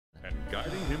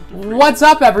What's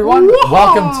up, everyone? Whoa!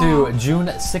 Welcome to June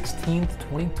 16th,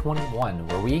 2021,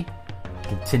 where we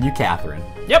continue Catherine.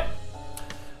 Yep.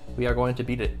 We are going to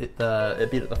beat it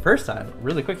the first time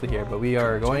really quickly here, but we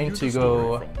are going to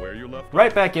go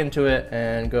right back into it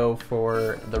and go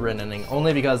for the Rin ending,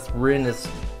 only because the Rin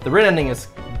ending is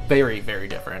very, very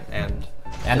different, and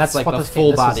that's like what the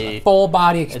full body, full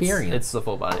body experience. It's the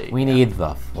full body. We need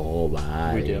the full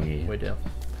body. We do.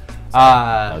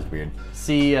 That was weird.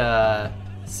 See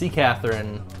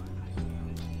Catherine.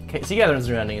 See Catherine's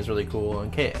new ending is really cool,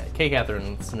 and K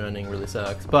Catherine's new ending really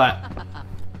sucks. But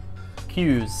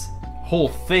Q's whole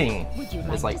thing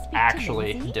is like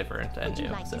actually different and new.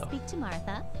 So.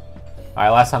 All right,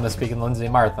 last time to speak in Lindsay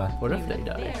and Martha. What if they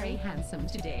died? Very handsome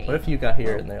today. What if you got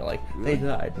here and they're like, they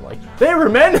died? I'm like, they were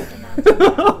men.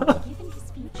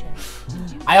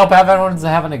 I hope everyone's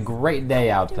having a great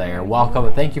day out there.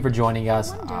 Welcome. Thank you for joining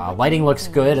us. Lighting looks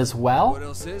good as well. What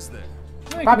else is there?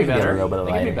 Probably could get a little bit of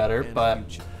It could be lighting. better,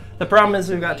 but the problem is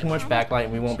we've got too much backlight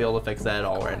and we won't be able to fix that at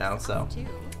all right now. So,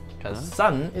 because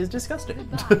sun is disgusting.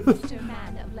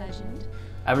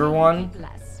 Everyone,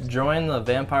 join the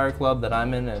vampire club that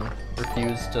I'm in and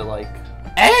refuse to like.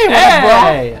 Hey,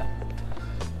 hey!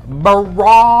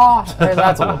 Bra! Hey,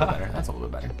 that's a little bit better. That's a little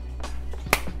bit better.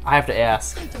 I have to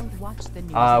ask.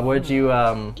 What'd you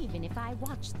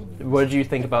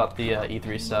think about the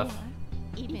E3 stuff?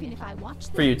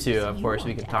 For you too, of course.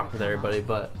 We can talk with everybody,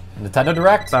 but Nintendo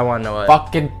Direct. I want to know what.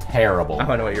 Fucking terrible. I want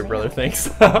to know what your brother thinks.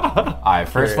 All right,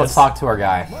 first let's talk to our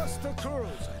guy.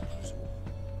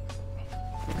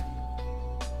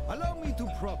 Allow me to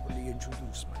properly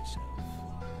introduce myself.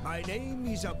 My name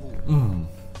is Abu.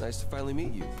 Nice to finally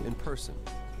meet you in person.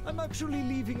 I'm actually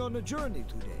leaving on a journey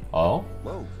today. Oh?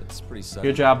 Whoa, that's pretty sudden.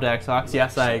 Good job, Daxox.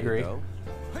 Yes, I agree.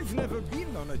 I've never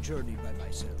been on a journey by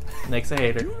myself. Nick's a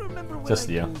hater. Do you remember when Just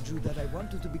I you. told you that I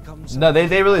wanted to become No, they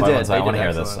really did. I want to hear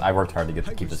excellent. this. I worked hard to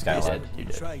keep this guy alive. You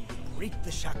did. Trying to break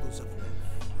the shackles of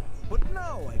life. But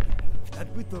now I believe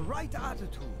that with the right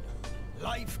attitude,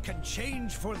 life can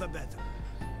change for the better.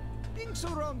 Being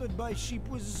surrounded by sheep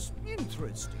was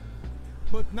interesting.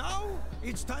 But now,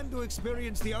 it's time to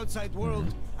experience the outside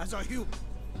world as a human.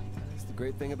 That's the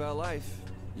great thing about life.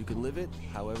 You can live it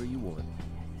however you want.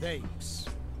 Thanks.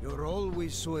 You're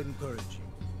always so encouraging.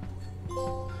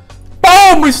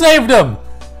 Boom! We saved him!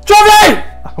 Johnny!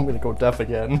 I'm gonna go deaf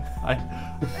again.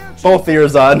 Both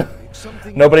ears on.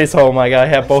 Nobody's home. I gotta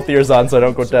have both ears on so I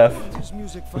don't go deaf.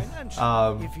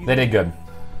 They did good.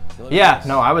 Yeah,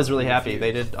 no, I was really happy.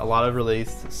 They did a lot of really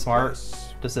smart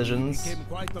decisions.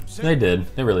 They did.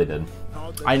 They really did.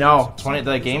 I know.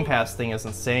 The Game Pass thing is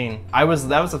insane. That was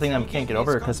the thing I can't get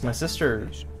over because my sister,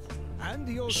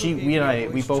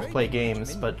 we both play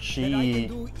games, but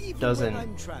she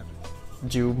doesn't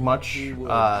do much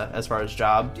as far as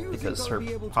job because her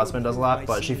husband does a lot,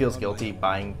 but she feels guilty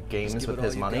buying games with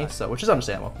his money, so which is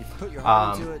understandable.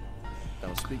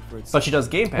 But she does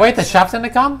Game Pass. Wait, the chef's gonna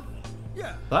come?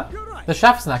 What? The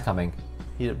chef's not coming.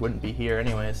 He wouldn't be here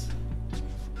anyways.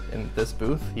 In this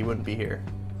booth, he wouldn't be here.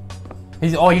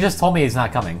 You just told me he's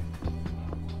not coming.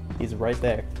 He's right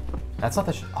there. That's not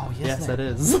the oh, he is Yes, there. that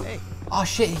is. Oh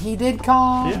shit, he did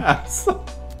come. Yes.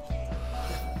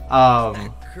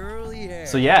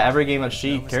 So yeah, every game that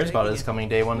she cares about is coming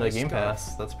day one to the Game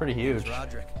Pass. That's pretty huge.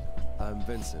 Roderick. I'm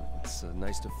Vincent. It's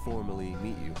nice to formally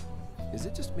meet you. Is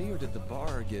it just me or did the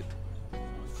bar get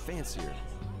fancier?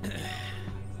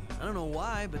 I don't know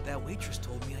why, but that waitress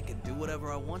told me I could do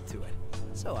whatever I want to it.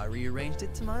 So I rearranged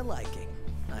it to my liking.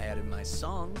 I added my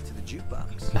song to the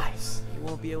jukebox. Nice. You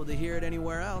won't be able to hear it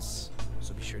anywhere else,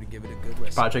 so be sure to give it a good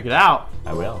listen. Probably check it out.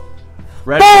 I will.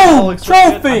 Redfall looks really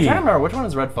good. Trophy! I'm trying to remember which one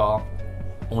is Redfall.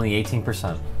 Only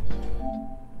 18%.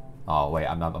 Oh wait,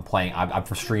 I'm playing. I'm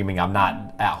for streaming. I'm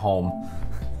not at home.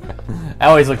 I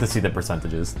always like to see the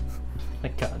percentages. My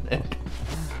God, Nick.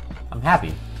 I'm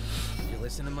happy. You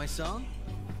listen to my song?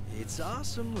 It's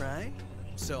awesome, right?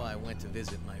 So I went to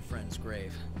visit my friend's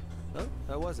grave. Oh,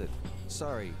 how was it?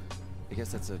 Sorry. I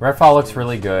guess that's a Redfall looks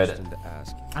really good. question to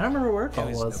ask. I don't remember where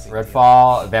Redfall was.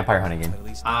 Redfall, Vampire Hunting game. At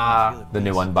least now I feel a The new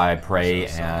piece. one by Prey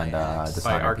So and sorry, Alex.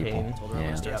 Dishonored By people. Arcane. Told her I'm gonna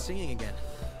Yeah. start singing again.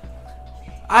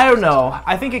 I don't know.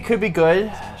 I think it could be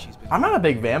good. I'm not a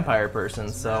big vampire person,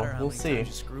 so we'll see.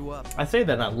 I say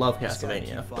that I love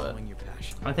Castlevania, but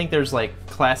I think there's like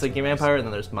classic vampire and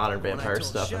then there's modern vampire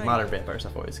stuff, and modern vampire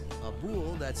stuff always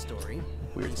Abul, that story.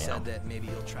 weirds me Said out. that maybe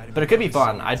he'll try to But it be could be my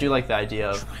fun. singer. I do like the idea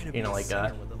of, you know, like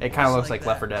it kind of looks like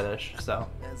Left 4 Dead-ish, so.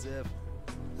 As if.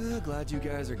 Glad you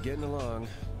guys are getting along.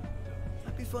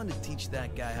 Might be fun to teach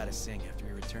that guy how to sing after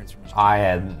he returns from his I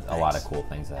had a lot of cool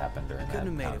things that happened during that Couldn't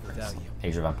have made it conference. without you.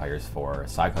 Age of Empires 4,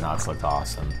 Psychonauts looked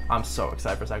awesome. I'm so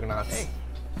excited for Psychonauts.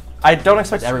 I don't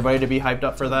expect everybody to be hyped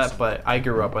up for that, but I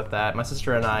grew up with that. My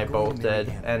sister and I both did,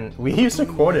 and we used to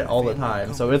quote it all the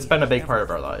time, so it's been a big part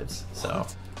of our lives. So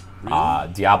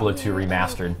Diablo 2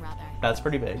 remastered. that's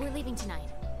pretty big. We're leaving tonight.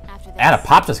 After this. And a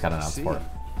pop just got announced See for ya. it.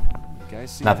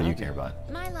 Guys, see Not that how you they- care,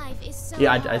 but My life is so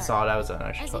Yeah, I hard. saw it. I was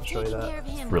I should As if show you taking that. care of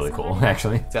him really was cool, hard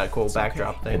actually. It's got a cool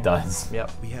backdrop thing. It does.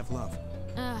 Yep. We have love.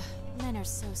 enough. Ugh, men are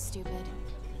so stupid.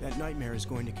 That nightmare is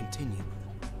going to continue.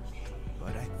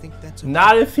 But I think that's okay.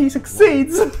 Not if he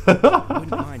succeeds. I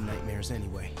wouldn't mind nightmares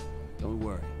anyway. Don't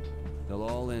worry. They'll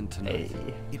all end tonight.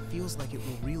 Hey. It feels like it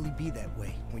will really be that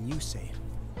way when you say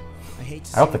it. I hate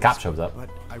to I hope say the cop this, shows up. but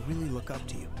I really look up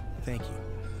to you. Thank you,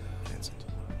 Vincent.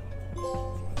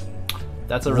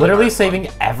 That's a really Literally hard saving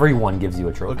everyone gives you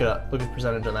a trophy. Look at the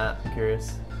percentage on that. I'm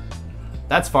curious.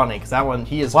 That's funny because that one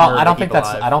he is. Well, hard I to don't think keep that's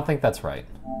alive. I don't think that's right.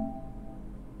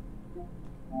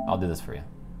 I'll do this for you.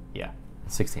 Yeah,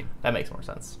 16. that makes more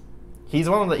sense. He's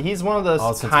one of the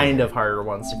Oh, since kind we're of harder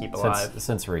ones to keep alive.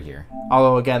 Since we're here.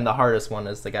 Although again, the hardest one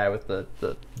is the guy with the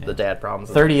dad problems.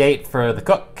 38 for the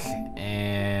cook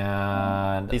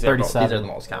and These 37. These are the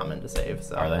most common to save.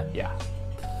 So. Are they? Yeah.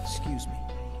 Excuse me.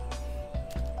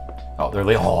 Oh, they're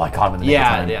oh, I caught him in the nick of Yeah,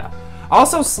 time. yeah.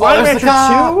 Also, Slime there's the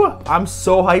Rancher 2. I'm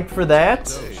so hyped for that.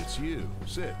 Hey, it's you.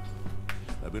 Sit.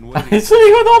 I've been He's waiting.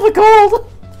 sitting with all the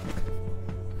gold.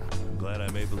 I'm glad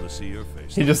I'm able to see your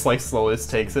face. He just like slowly just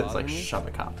takes it. It's like shut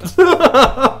the cop.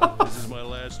 This is my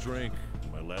last drink.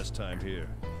 My last time here.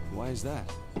 Why is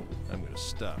that? I'm gonna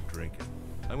stop drinking.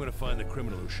 I'm gonna find the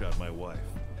criminal who shot my wife.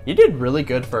 You did really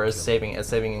good for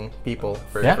saving people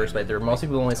for Yeah. the first playthrough. Most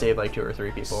people only save like 2 or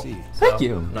 3 people. See. Thank So,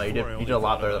 you. No, you did. You did a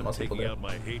lot better than most people Taking do. out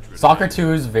my hatred. Stalker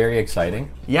 2 is very exciting.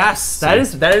 Yes, that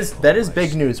is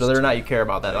big news. Whether or not you care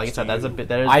about that, like I said, that is big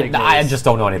news. I just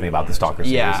don't know anything about the Stalker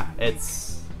series. yeah,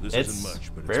 it's This it's isn't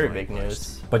much, but it's very my big quest.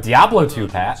 news. But Diablo 2,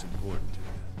 Pat. It's important to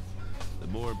you. The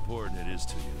more important it is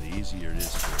to you, the easier it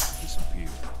is for it to disappear.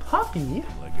 Puppy.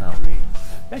 Like a dream.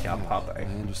 Good job, I Popeye.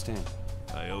 understand.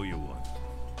 I owe you one.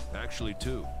 Actually,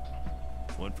 2.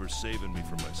 One for saving me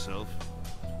from myself,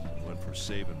 and one for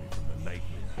saving me from the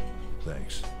nightmare.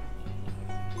 Thanks.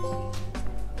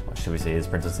 What should we say? Is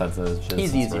Princess Sensa?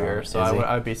 He's easier, so Is he?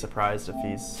 I would be surprised if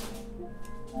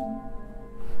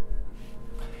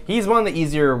he's one of the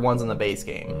easier ones in the base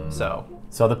game. So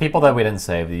So the people that we didn't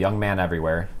save, the young man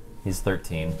everywhere, he's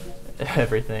 13.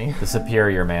 everything. The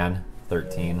superior man,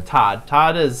 13.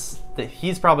 Todd is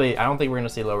he's probably I don't think we're gonna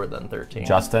see lower than 13.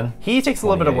 Justin, He takes a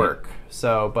little bit of 28. work,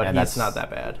 so but And he's that's- not that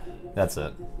bad. that's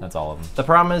it. That's all of them. The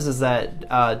problem is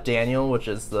that Daniel, which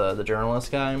is the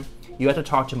journalist guy, you have to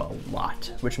talk to him a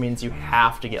lot, which means you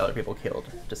have to get other people killed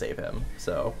to save him.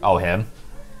 So Oh, him?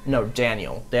 no,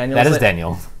 Daniel. Daniel. That is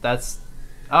Daniel. That's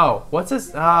what's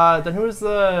his? Then who's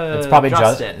the? It's probably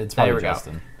Justin. It's probably There we go.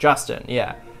 Justin. Justin,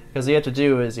 yeah. Because you have to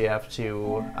do is you have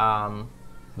to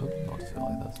Oop, don't do it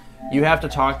like this. you have to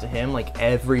talk to him like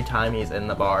every time he's in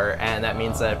the bar, and that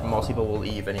means that most people will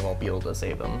leave and he won't be able to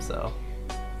save them. So.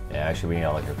 Yeah, actually, we can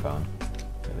yell at your phone.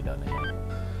 Haven't done it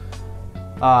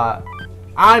yet.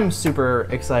 I'm super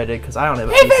excited because I don't have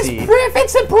a If PC. it's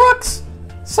Vincent Brooks,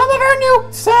 some of our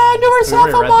newer cell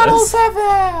already phone read models this.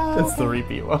 have. It's the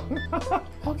repeat one.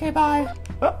 Okay, bye.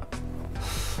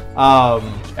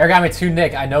 Origami 2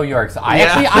 Nick, I know you are excited.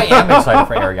 Yeah. I am excited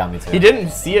for Origami 2. He didn't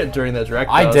see it during the direct.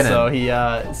 I though,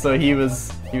 didn't. So he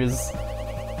was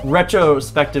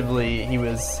retrospectively he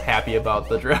was happy about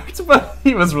the direct, but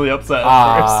he was really upset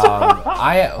at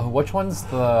first. Which one's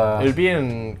It the? would be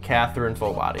in Catherine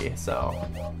Full Body, so.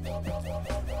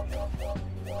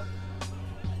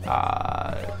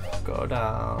 Go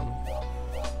down.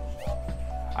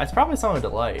 It's probably Song of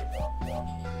Delight.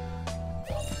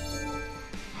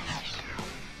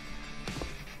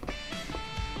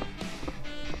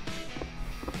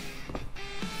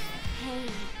 Hey,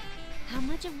 how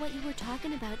much of what you were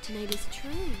talking about tonight is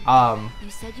true? You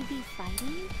said you'd be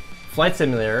fighting? Flight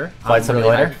Simulator. Flight I'm really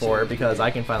Simulator? hyped for because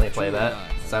I can finally play that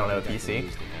since I don't have a PC.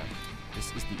 This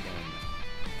is the end.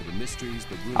 For the mysteries,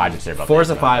 the I just care about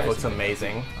Forza the 5 looks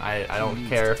amazing. I don't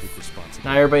care.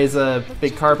 Not everybody's a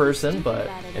big car person, but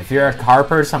If you're a car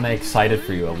person, I'm excited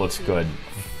for you. It looks good,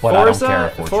 but I don't care.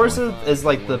 Forza is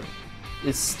like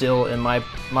is still in my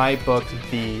book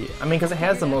because it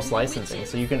has the most licensing,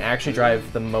 so you can actually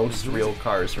drive the most real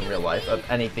cars from real life of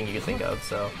anything you can think of.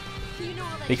 So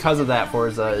because of that,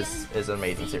 Forza is an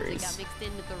amazing series. Got mixed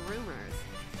in with the rumors.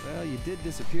 Well, you did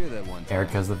disappear that one time.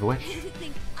 Erica's the witch. I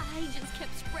think I just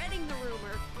kept spreading the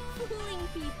rumor, fooling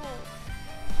people.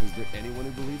 Was there anyone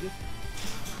who believed it?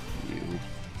 You.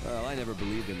 Well, I never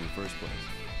believed in the first place.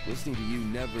 Listening to you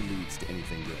never leads to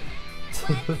anything good.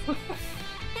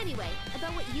 Anyway,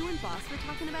 about what you and Boss were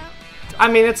talking about?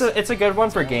 I mean, it's a good one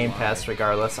for Game Pass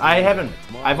regardless.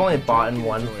 I've only bought in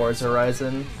one Forza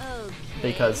Horizon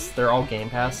because they're all Game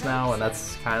Pass now, and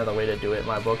that's kind of the way to do it in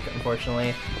my book,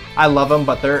 unfortunately. I love them,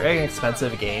 but they're an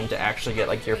expensive game to actually get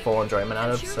like your full enjoyment out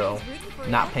of, so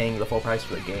not paying the full price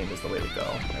for the game is the way to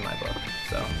go in my book.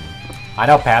 So I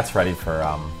know Pat's ready for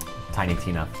Tiny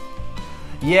Tina.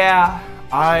 yeah,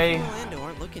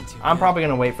 I'm probably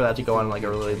gonna wait for that to go on like a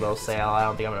really low sale. I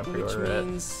don't think I'm gonna pre-order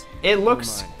it. It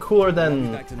looks cooler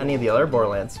than any of the other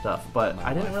Borderlands stuff, but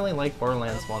I didn't really like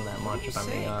Borderlands 1 that much, if I'm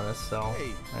being honest. So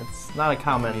it's not a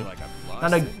common,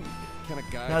 not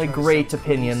a great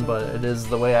opinion, but it is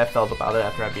the way I felt about it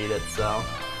after I beat it. So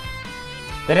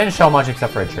They didn't show much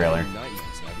except for a trailer.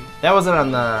 that wasn't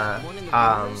on the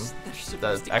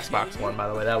Xbox One, by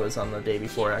the way. That was on the day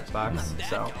before Xbox,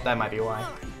 so that might be why.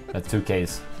 That's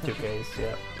 2Ks. 2Ks,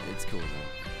 yeah. It's cool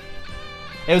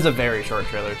though. It was a very short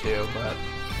trailer too, but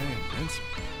Hey, Vincent.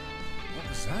 What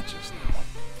was that just now?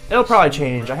 it'll probably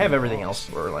change. I have everything else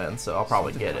for Borderlands, so I'll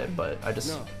probably get it, but I just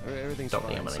No, everything's don't fine.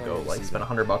 think I'm gonna Sorry go to like see spend that.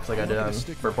 $100 like I did on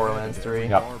for Borderlands 3. Yep.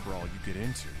 Bar brawl you get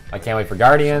into. I can't wait for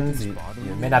Guardians. It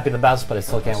may not be the best, but I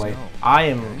still can't wait. I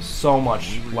am so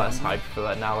much less hyped for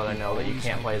that now that I know that you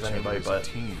can't play as anybody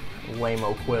but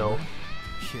Lamo Quill.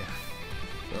 Yeah.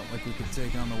 Felt like we could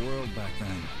take on the world back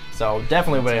then. So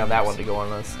definitely waiting on that one to go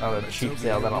on a cheap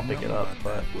sale, then I'll pick it up,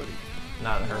 but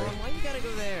not in a hurry. Why you gotta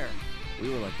go there? We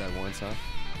were like that once, huh?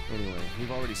 Anyway,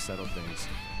 we've already settled things.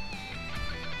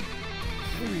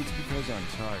 Maybe it's because I'm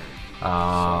tired.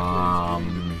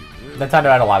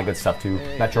 Nintendo had a lot of good stuff too.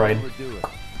 Metroid. Overdo it.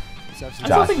 Let's have some I still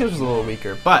Josh. think this was a little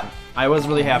weaker, but I was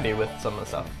really happy with some of the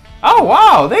stuff. Oh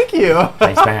wow, thank you!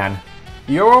 Thanks, man.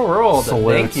 Your world,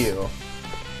 Salutes. thank you.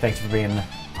 Thanks for being a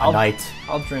I'll- knight.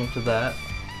 I'll drink to that.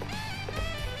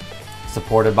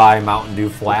 Supported by Mountain Dew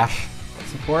Flash.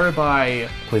 Supported by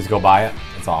Please go buy it.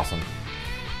 It's awesome.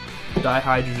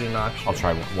 Dihydrogen Oxygen. I'll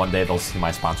try one day. They'll see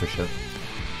my sponsorship.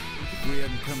 If we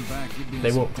hadn't come back, you'd be in They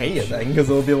some won't pay you shit. then, because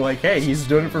they'll be like, hey, he's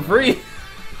doing it for free.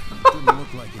 Didn't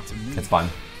look like it to me. It's fun.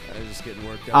 I was just getting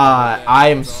worked up. I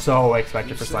am so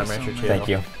excited for Slime Rancher 2. Thank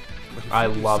you. But if I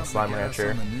we do love something Slime gas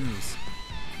Rancher. on the news,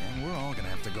 and we're all gonna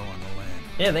have to go on the land.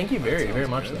 Yeah, thank you very, very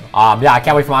much, though. Yeah, I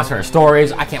can't wait for Monster Hunter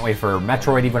Stories. I can't wait for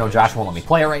Metroid, even though Josh won't let me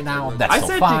play it right now. That's I still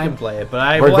said fine. you can play it, but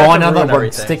I We're will have going to on the. ruin We're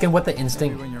everything. sticking with the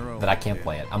instinct that I can't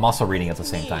play it. I'm also reading at the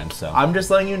same time, so. I'm just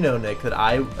letting you know, Nick, that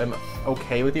I am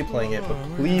okay with you playing it, but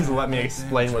please let me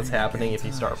explain what's happening if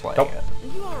you start playing Nope. it.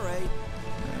 Are you alright?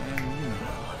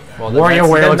 Well, then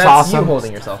WarioWare looks that's awesome. you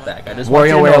holding yourself back. I just want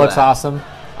you to WarioWare know looks that. awesome.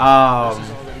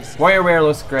 WarioWare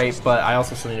looks great, but I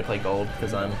also still need to play Gold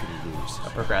because I'm a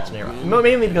procrastinator.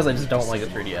 Mainly because I just don't like the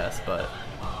 3DS, but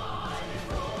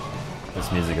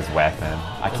This music is whack, man.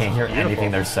 I can't hear beautiful.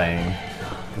 anything they're saying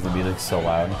because the music's so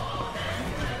loud.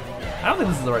 I don't think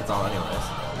this is the right song anyways.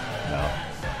 No.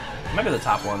 It might be the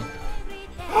top one.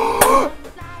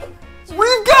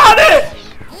 We got it!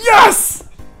 Yes!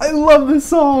 I love this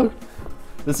song.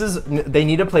 They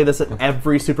need to play this at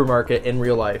every supermarket in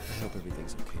real life. I hope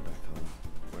everything's okay back home,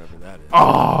 wherever that is.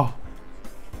 Oh!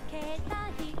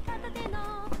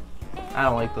 I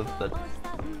don't like the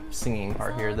singing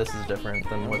part here. This is different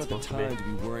than what's Not the supposed to time be.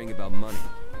 to be worrying about money.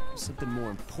 There's something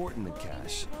more important than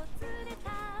cash.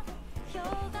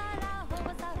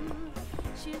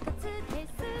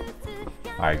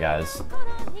 Alright, guys.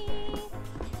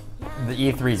 The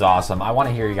E3's awesome. I want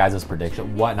to hear you guys'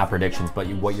 prediction. Not predictions, but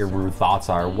what your rude thoughts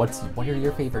are. What are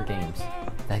your favorite games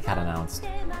that got announced?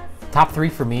 Top 3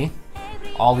 for me.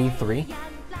 All E3.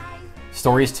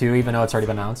 Stories 2, even though it's already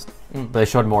been announced. But they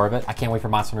showed more of it. I can't wait for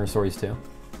Monster Hunter Stories 2.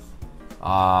 What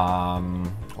are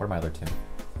my other 2?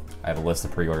 I have a list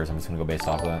of pre-orders. I'm just going to go based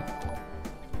off of that.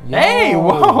 Hey, Yo!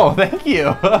 whoa, thank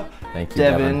you. Thank you,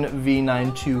 Devin. Devin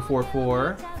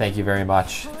V9244. Thank you very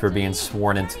much for being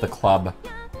sworn into the club.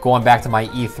 Going back to my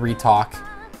E3 talk,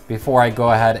 before I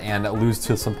go ahead and lose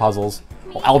to some puzzles.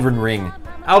 Oh, Elden Ring.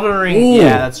 Elden Ring, Ooh.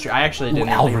 yeah, that's true. I actually didn't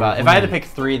Elden think about it. If I had to Ring. pick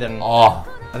 3, then Oh,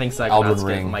 I think Elden Psychonauts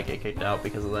Ring. might get kicked out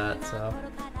because of that, so.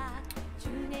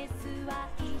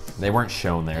 they weren't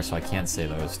shown there, so I can't say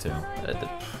those 2.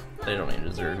 They don't even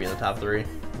deserve to be in the top 3.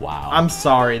 Wow. I'm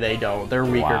sorry they don't. They're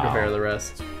weaker Wow. compared to the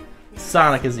rest.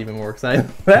 Sonic is even more exciting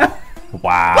than that.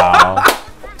 Wow.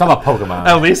 Talk about Pokemon.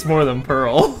 At least more than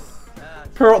Pearl.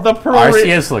 The Pearl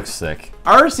Arceus looks sick.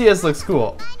 Arceus looks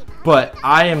cool, but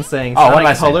I am saying Oh, what am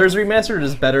I Sonic saying? Colors Remastered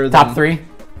is better than Top 3?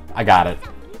 I got it.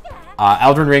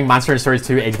 Elden Ring, Monster Hunter Stories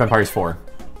 2, Age of Empires 4.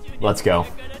 Let's go.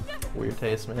 Weird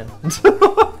taste, man.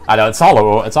 I know it's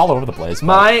all over the place.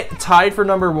 My tied for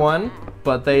number 1,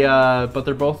 but they're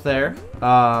both there.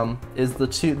 Is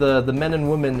the men and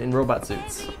women in robot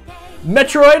suits,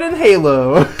 Metroid and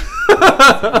Halo.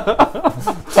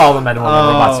 It's all the men and women in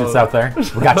robot suits out there.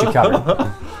 We got you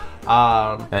covered.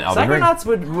 Psychonauts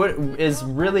is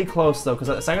really close though,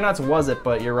 because Psychonauts was it,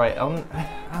 but you're right.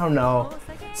 I don't know.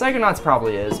 Psychonauts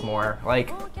probably is more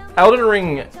like Elden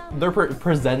Ring. Their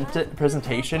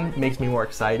presentation makes me more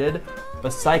excited,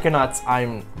 but Psychonauts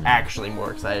I'm actually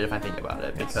more excited if I think about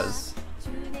it, because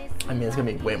I mean it's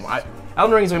gonna be way more.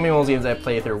 Elden Ring is gonna be one of those games I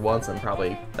play through once and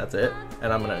probably that's it,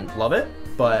 and I'm gonna love it.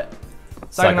 But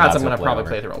Psychonauts I'm gonna probably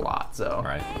play through a lot. So all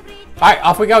right,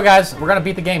 off we go, guys. We're gonna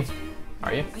beat the game.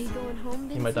 Are you? Are you going home,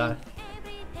 Vincent? You might die.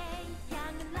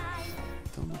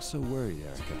 Don't look so worried,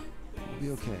 Erica.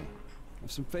 You'll be okay.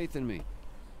 Have some faith in me.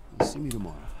 You'll see me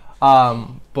tomorrow.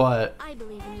 But I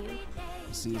believe in you.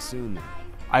 I'll see you soon then.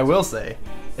 I will say,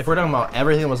 if we're talking about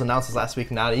everything that was announced this last week,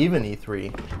 not even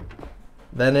E3,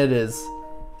 then it is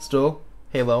still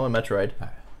Halo and Metroid.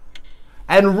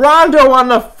 And Rondo on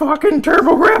the fucking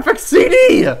TurboGrafx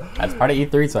CD! That's part of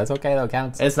E3, so that's okay. That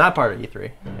counts. It's not part of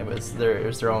E3. It was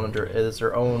their own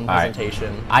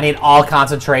presentation. Right. I need all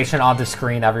concentration on the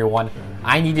screen, everyone.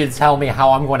 I need you to tell me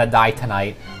how I'm going to die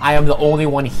tonight. I am the only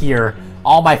one here.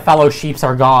 All my fellow sheeps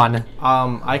are gone.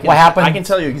 What happened? I can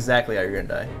tell you exactly how you're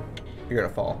gonna die. You're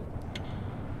gonna fall.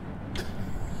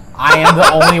 I am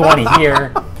the only one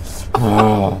here.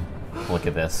 Look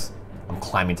at this. I'm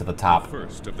climbing to the top.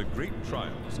 First of the great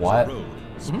trials. What? Is a road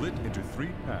split into 3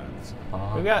 paths.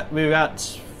 We've got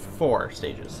 4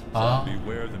 stages.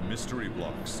 Beware the mystery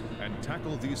blocks and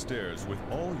tackle these stairs with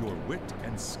all your wit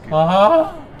and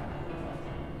skill.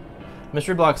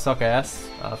 Mystery blocks suck ass.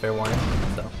 Fair warning.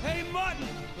 So. Hey, Mutton!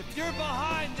 If you're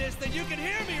behind this, then you can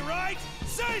hear me, right?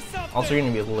 Say something! Also, you're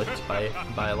gonna be licked by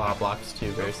a lot of blocks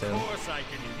too very soon. Of course I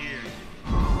can hear you.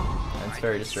 And it's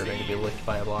very disturbing to be licked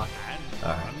by a block.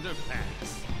 Alright,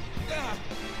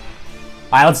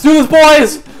 let's do this,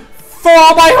 boys! For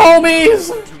all my homies!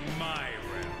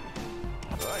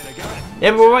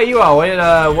 Yeah, but what about you all? What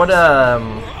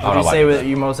would you say that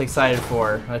you're most excited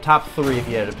for? The top 3 if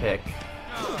you had to pick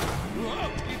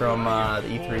from the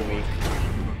E3 week.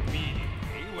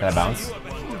 Can I bounce?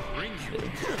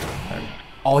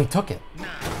 Oh, he took it.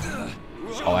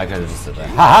 Oh, I could have just said that.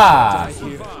 Ha ha!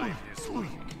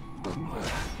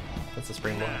 That's a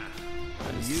spring block.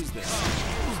 Use this.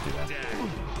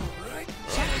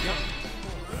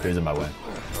 He's in my way.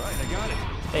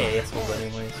 Hey, it's hold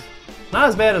anyways. Not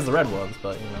as bad as the red ones,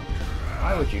 but you know.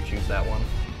 Why would you choose that one?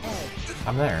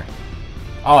 I'm there.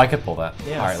 Oh, I could pull that.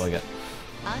 Yes. Alright, look at.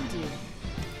 Undo.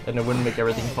 And it wouldn't make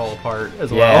everything fall apart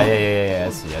as well. Yeah.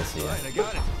 I see.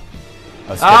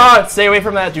 Stay away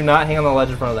from that. Do not hang on the ledge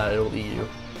in front of that. It'll eat you.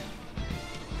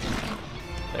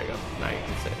 There you go. Now you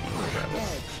can sit. You can grab it.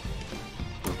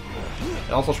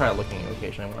 And also try looking at your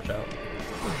location and watch out.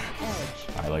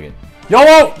 Alright, look at.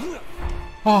 YOLO!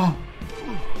 Oh.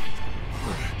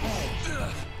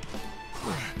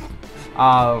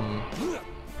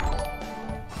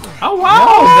 Oh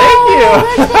wow!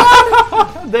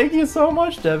 Thank you! Thank you so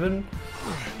much, Devin.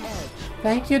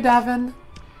 Thank you, Devin.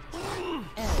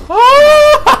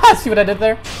 Oh! See what I did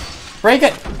there? Break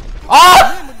it!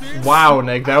 Oh! Wow,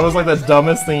 Nick, that was like the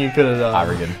dumbest thing you could have done. Alright,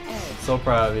 we're good. So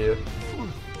proud of you.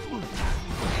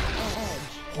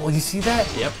 Oh, you see that?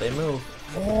 Yep, they move.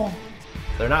 Oh.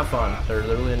 They're not fun. They're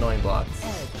really annoying blocks.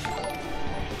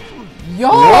 Yo!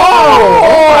 Whoa!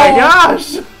 Oh my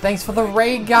gosh! Thanks for the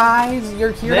raid, guys.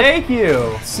 You're here. Thank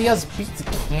you. See us beat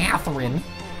Catherine.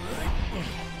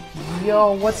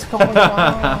 Yo, what's going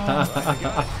on?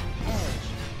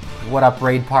 What up,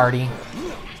 raid party?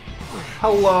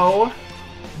 Hello.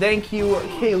 Thank you,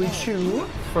 Kaylee Chu,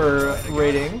 for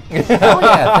raiding. Oh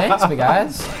yeah, thanks, me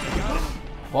guys.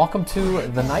 Welcome to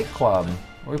the nightclub.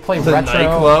 Where we play The retro.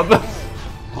 nightclub.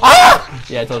 Ah!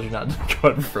 Yeah, I told you not to go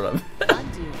in front of him.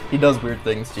 He does weird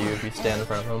things to you if you stand in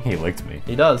front of him. He licked me.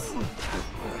 He does.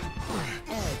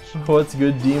 What's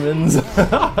good, demons?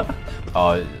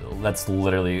 Oh, that's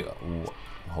literally.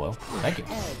 Hello. Thank you.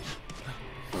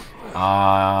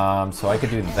 So I could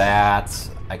do that.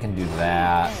 I can do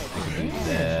that. I can do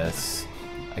this.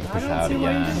 I can push out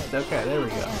again. Okay, there we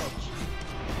go.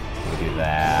 I can do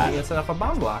that. You set up a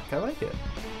bomb block. I like it.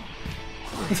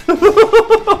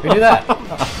 We do that.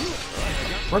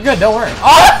 We're good. Don't worry.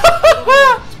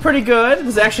 Oh! It's pretty good. This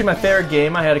is actually my favorite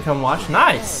game I had to come watch.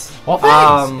 Nice. Well,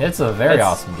 thanks. It's a very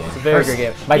awesome game. It's a very good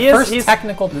game. My first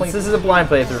technical playthrough. This is a blind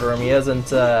playthrough for him. He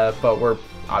hasn't, but we're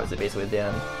obviously basically at the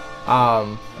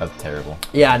end. That's terrible.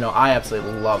 Yeah, no, I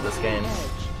absolutely love this game.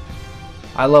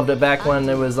 I loved it back when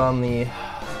it was on the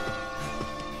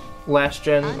last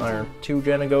gen or 2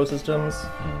 gen ago systems.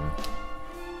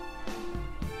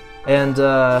 And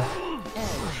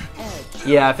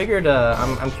yeah, I figured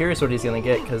I'm curious what he's gonna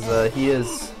get because he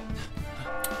is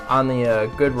on the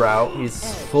good route. He's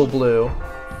full blue,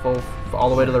 full all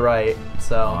the way to the right.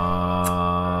 So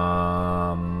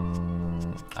I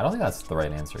don't think that's the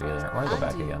right answer either. I want to go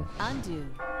back again. Undo.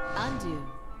 Undo.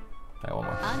 Alright, one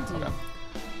more. Undo. Okay.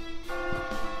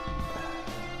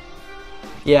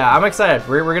 yeah, I'm excited.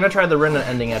 We're gonna try the Rin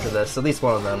ending after this, at least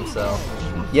one of them. So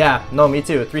yeah, no, me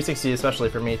too. 360 especially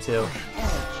for me too.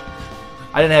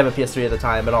 I didn't have a PS3 at the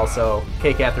time, but also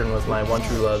K. Catherine was my one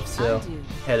true love, so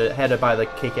had to buy the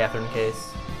K. Catherine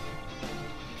case.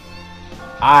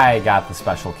 I got the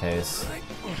special case.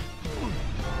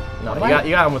 No, you got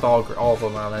them with all of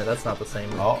them on it. That's not the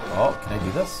same. Oh, can I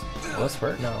do this? Will this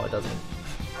work? No, it doesn't.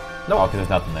 Nope. Oh, because there's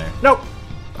nothing there. Nope.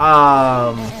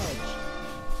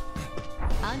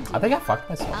 I think I fucked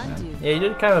myself, man. Yeah, you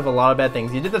did kind of a lot of bad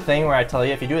things. You did the thing where I tell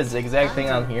you if you do a zigzag thing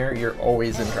on here, you're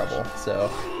always in trouble. So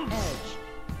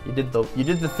you did the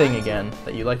thing again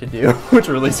that you like to do, which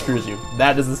really screws you.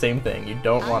 That is the same thing. You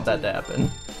don't want that to happen.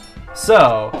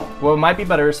 So what might be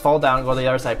better is fall down, go to the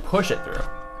other side, push it through.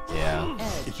 Yeah.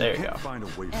 There you go.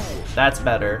 That's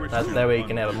better. That way you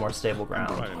can have a more stable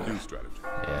ground.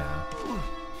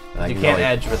 Yeah. You can't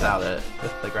edge without it,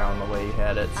 with the ground the way you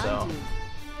had it, so.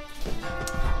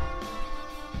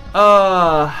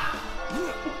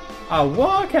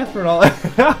 What? Catherine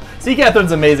C.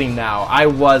 Catherine's amazing now. I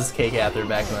was K. Catherine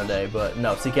back in the day, but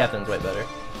no, C. Catherine's way better.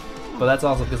 But that's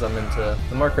also because I'm into,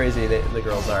 the more crazy the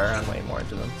girls are, I'm way more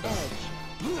into them, so.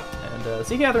 And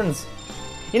C. Catherine's,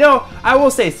 you know, I will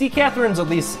say, C. Catherine's at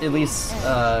least,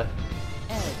 because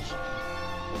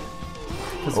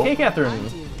K. Catherine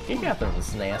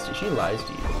is nasty. She lies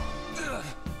to you.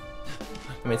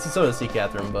 I mean, so does C.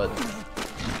 Catherine, but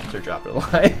it's her job to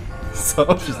lie.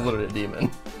 So she's literally a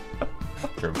demon.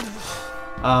 True.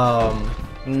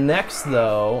 Next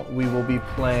though, we will be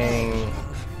playing.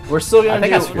 We're still gonna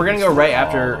we're gonna go right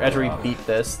after we beat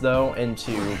this though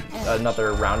into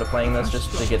another round of playing this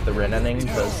just to get the Rin ending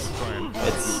because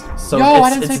it's so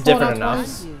it's different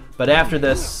enough. But after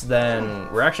this, then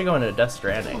we're actually going to Death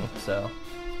Stranding. So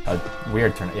a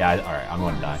weird turn. Yeah. All right. I'm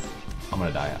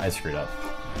gonna die. I screwed up.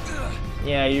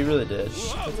 Yeah, you really did.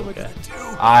 It's okay.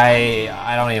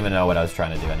 I don't even know what I was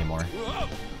trying to do anymore.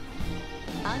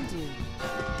 Undo.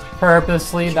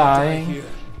 Purposely dying.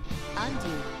 Undo.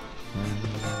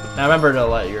 Now remember to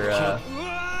let you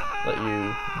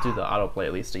do the autoplay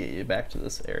at least to get you back to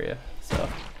this area. So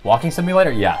Walking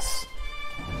simulator, yes.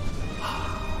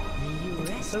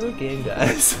 It's a good game,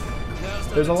 guys.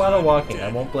 There's a lot of walking. I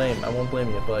won't blame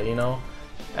you, but you know,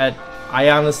 I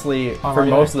honestly, for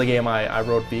most of the game, I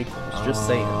rode vehicles. Just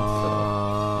saying. So.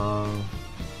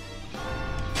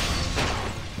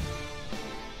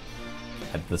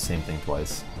 I did the same thing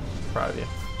twice. Proud of you.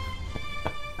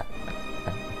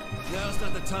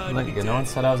 Look, no one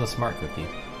said I was a smart cookie.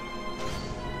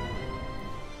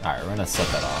 Alright, we're gonna set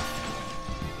that off.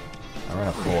 I'm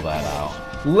gonna pull that out.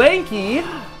 Lanky!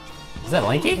 Is that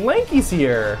Lanky? Lanky's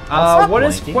here. What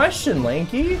is question,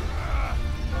 Lanky?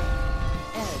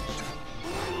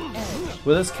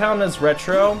 Will this count as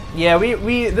retro? Yeah,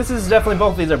 this is definitely,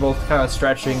 both of these are both kind of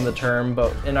stretching the term,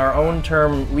 but in our own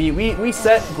term, we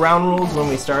set ground rules when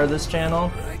we started this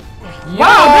channel. Yo!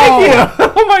 Wow, thank you!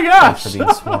 Oh my gosh!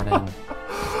 Thanks for being sworn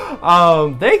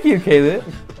in. Thank you, Kaylee.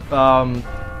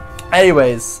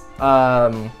 Anyways,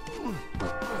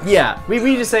 yeah,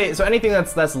 we just say, so anything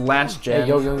that's last gen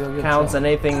counts, and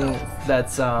anything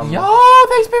that's, Yo,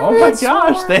 thanks for oh my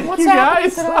gosh, thank you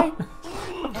guys!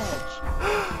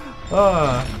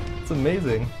 It's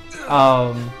amazing.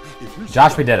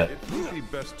 Josh, we did it.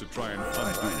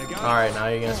 Alright, now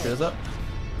you're gonna screw this up?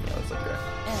 Yeah, looks like you're right.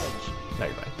 No,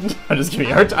 you're fine. I'm just giving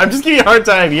you a hard time. I'm just giving you a hard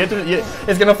time.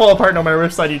 It's gonna fall apart no matter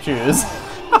which side you choose.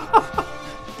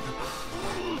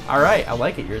 Alright, I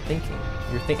like it. You're thinking.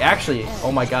 Actually,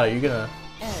 oh my god, are you gonna...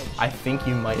 I think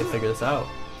you might have figured this out.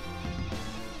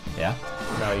 Yeah?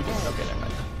 No, you didn't. Okay,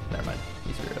 never mind.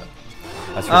 You screwed it up.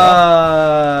 I screwed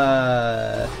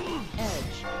up.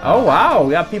 Oh wow,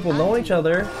 we got people knowing each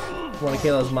other. One of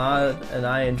Kayla's mod and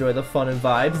I enjoy the fun and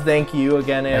vibes. Thank you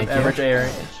again, Average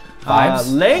Aaron.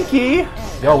 Vibes? Lanky!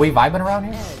 Yo, we vibing around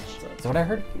here? Is that what I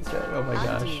heard? Oh my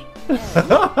gosh.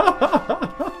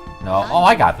 No. Oh,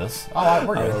 I got this. Oh,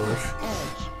 we're good.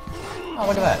 Oh,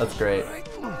 look at that. That's great.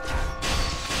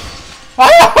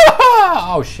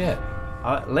 Oh, shit.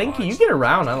 Lanky, you get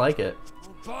around. I like it.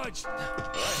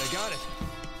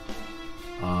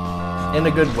 In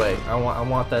a good way. I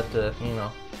want that to, you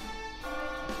know.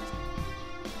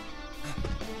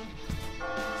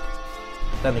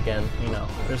 then again, you know,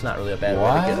 there's not really a bad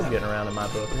way of getting around in my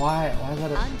book. Why is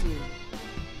that Undo.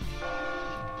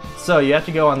 So you have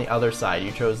to go on the other side.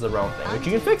 You chose the wrong thing, but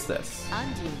you can fix this.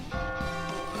 Undo.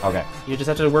 Okay. You just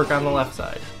have to work on the left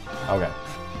side. Okay.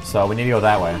 So we need to go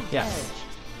that way. Yes.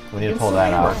 We need to pull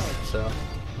that out. So,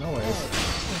 no worries.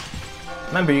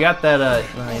 Remember, you got that,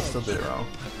 no, you still did it wrong.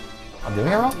 I'm doing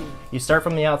it wrong? You start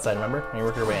from the outside, remember? And you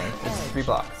work your way in. It's 3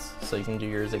 blocks, so you can do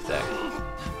your zigzag.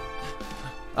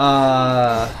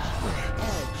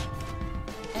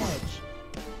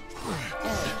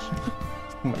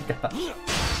 Oh my gosh.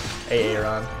 Hey,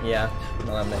 Aaron. Yeah.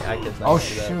 No, I could not Oh,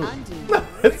 do that. shoot. Undo.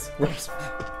 It's worse.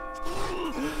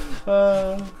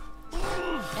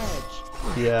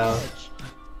 Yeah.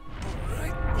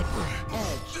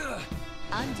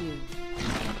 Undo.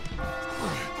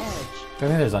 I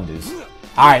think there's undos.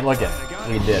 Alright, look it.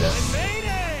 We did it.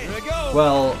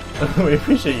 Well, we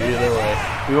appreciate you either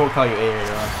way. We won't call you Aaron.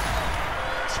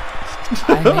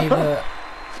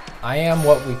 I am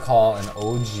what we call an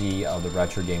OG of the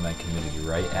retro game night community,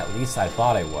 right? At least I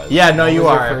thought I was. Yeah, no, When you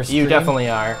was our are. first You stream? definitely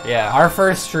are. Yeah. Our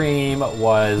first stream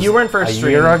was You weren't first a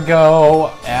stream. year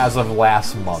ago as of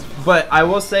last month. But I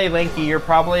will say, Lanky, you're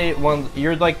probably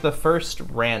you're like the first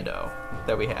rando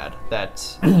that we had.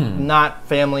 That's not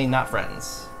family, not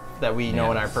friends, that we know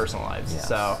in our Yes. personal lives. Yes.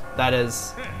 So that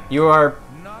is, you are,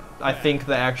 I think,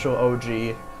 the actual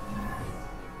OG.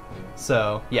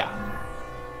 So yeah.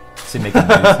 Is it making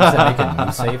a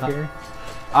new save here?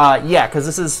 Yeah, because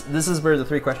this is where the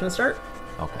 3 questions start,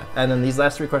 Okay. and then these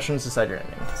last 3 questions decide your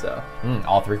ending. So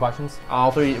All 3 questions?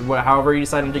 all 3, however you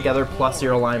decide them together, plus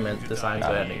your alignment decides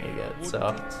what ending you get.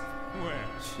 So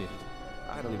Shit.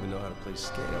 I don't even know how to play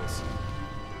scales.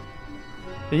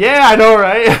 yeah, I know,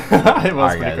 right? It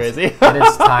was Alright, pretty guys. crazy. It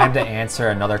is time to answer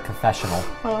another confessional.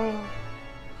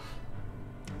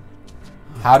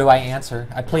 How do I answer?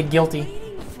 I plead guilty.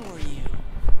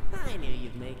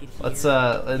 Let's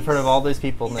in front of all these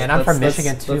people. Nick, And I'm from let's-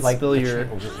 Michigan too. let's Like, spill your.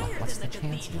 what's the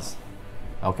chances?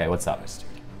 Okay, what's up?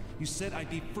 You said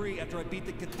I'd be free after I beat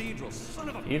the cathedral. Son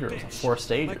of a Cathedral is a bitch.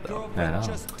 4-stage My though. girlfriend I know.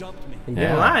 just dumped me. You Yeah.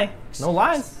 didn't lie. No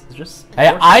lies. It's just. Hey,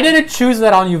 I didn't choose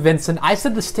that on you, Vincent. I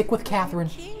said to stick with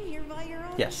Catherine.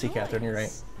 Yes, see, Catherine, you're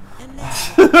right.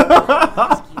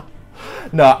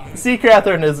 No, see,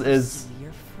 Catherine is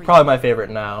probably my favorite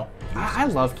now. I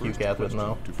love cute Catherine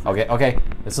though. Okay.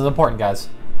 This is important, guys.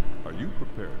 Are you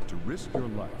prepared to risk your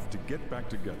life to get back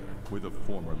together with a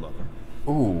former lover?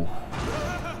 Ooh.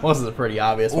 Well, this is a pretty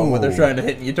obvious one. What they're Ooh. trying to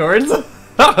hit you towards.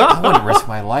 I wouldn't risk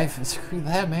my life. Screw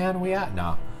that, man. We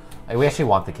actually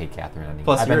want the Kate Catherine ending.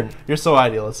 Plus, I've you're so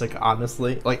idealistic.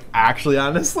 Honestly, like actually,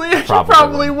 honestly, you Probably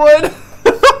probably would.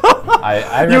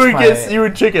 I You risk would you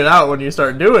would chicken out when you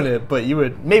start doing it, but you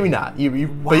would maybe not. But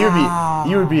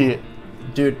you would be,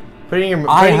 dude.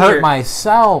 I hurt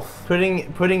myself.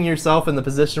 Putting yourself in the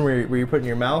position where you're putting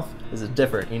your mouth is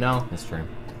different. You know, That's true.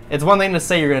 it's one thing to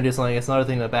say you're gonna do something. It's another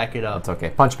thing to back it up. It's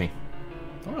okay. Punch me.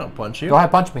 I'm gonna punch you Go ahead,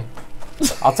 punch me.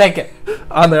 I'll take it.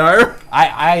 on the arm.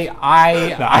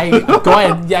 Go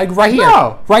ahead. Yeah, right here.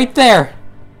 No. Right there.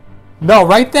 No,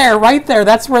 right there. Right there.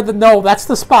 That's where that's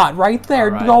the spot. Right there.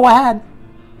 All right. Go ahead.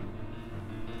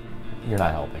 You're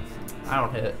not helping. I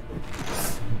don't hit.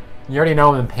 You already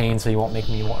know I'm in pain, so you won't make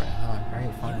me more.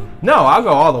 Alright, fine. No, I'll go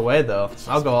all the way though.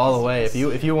 I'll go all the way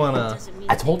if you wanna.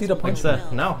 I told you to punch me.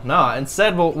 Instead, no.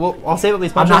 Instead, I'll save out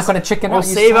these I'm punches. not gonna chicken We'll out,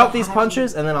 you save son out of these a-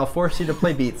 punches, and then I'll force you to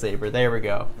play Beat Saber. There we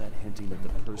go. That hinting that the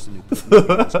person who put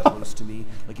me was close to me,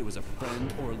 like it was a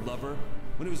friend or a lover,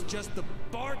 when it was just the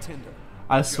bartender.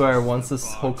 I swear, once this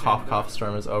whole cough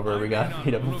storm is over, we gotta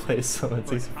meet up and play Summon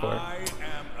 64.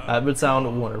 That would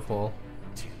sound wonderful.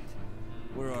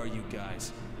 Where are you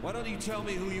guys? Why don't you tell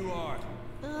me who you are?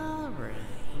 All right.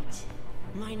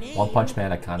 My name One Punch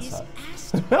Man at concept.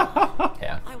 is Astor.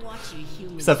 Yeah. I watch you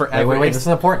humans. Except for Wait, every. this is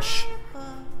important. Shh.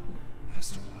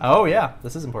 Oh yeah,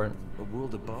 this is important. A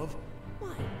world above?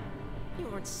 What? You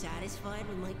weren't satisfied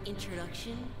with my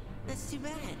introduction? That's too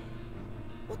bad.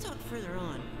 We'll talk further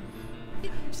on.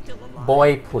 If you're still alive.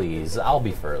 Boy, please. I'll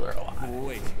be further alive.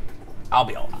 Wait. I'll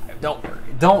be alive. Don't worry.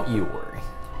 Don't you worry.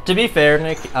 To be fair,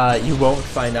 Nick, you won't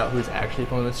find out who's actually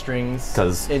pulling the strings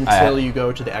 'Cause until you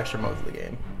go to the extra modes of the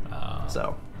game.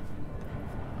 So.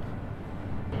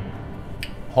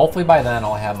 Hopefully by then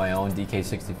I'll have my own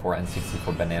DK64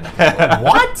 N64 banana.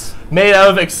 What? Made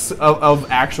out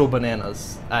of actual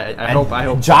bananas. I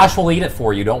hope. Josh will eat it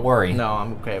for you. Don't worry. No,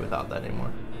 I'm okay without that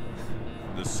anymore.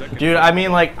 The second Dude, I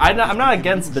mean, like, I'm not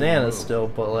against bananas still,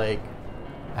 but like,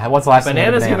 What's the last time you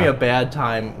had a bananas give me a banana? bad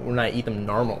time when I eat them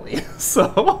normally.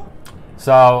 So.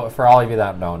 So, for all of you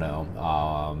that don't know,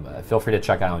 feel free to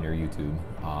check out on your YouTube.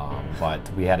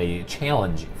 But we had a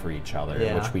challenge for each other,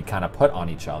 which we kind of put on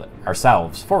each other,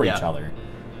 ourselves, for each other.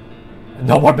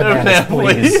 No more bananas,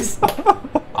 please.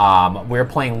 We were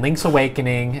playing Link's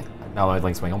Awakening. No,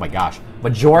 Link's Awakening. Oh my gosh.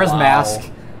 Majora's Mask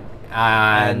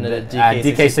and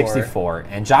DK64.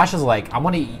 And Josh is like, I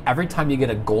want to eat, every time you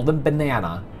get a golden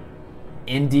banana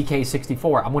in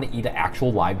DK64, I'm going to eat an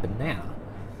actual live banana.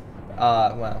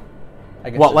 Well, I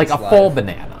guess like a full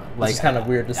banana. Like, it's kind of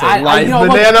weird to say live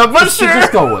banana, but sure.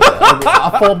 Just go with it.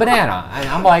 A full banana. And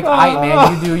I'm like, all right,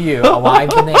 man, you do you. A live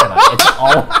banana. It's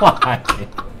all live.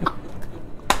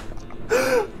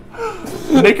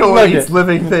 Nico eats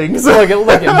living things. Look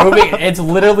at moving. It's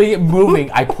literally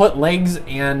moving. I put legs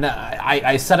and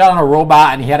I set it on a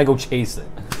robot and he had to go chase it.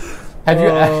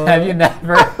 Have you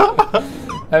never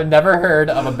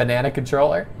heard of a banana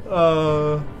controller?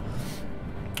 All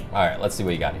right, let's see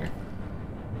what you got here.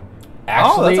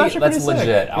 Actually, that's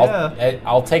legit.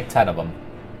 I'll take 10 of them.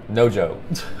 No joke.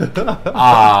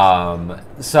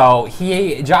 So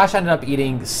Josh ended up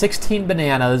eating 16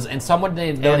 bananas, and someone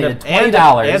donated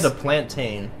 $20 and a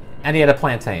plantain. And he had a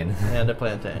plantain. And a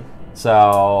plantain.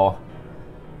 So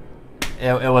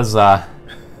it was a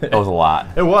lot.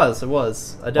 It was.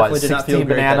 I definitely did not feel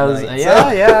great bananas. That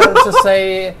night, yeah. Let's just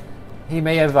say he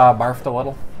may have barfed a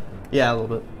little. Yeah, a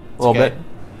little bit. A little bit.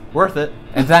 Worth it.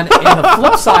 And then in the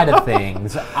flip side of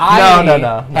things, I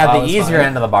had the easier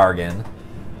end of the bargain.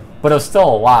 But it was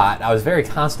still a lot. I was very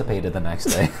constipated the next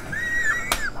day.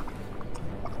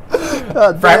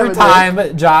 For every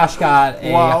time Josh got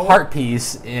a heart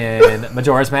piece in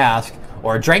Majora's Mask,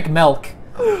 or drank milk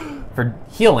for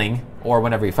healing, or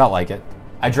whenever he felt like it,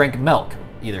 I drank milk.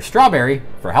 Either strawberry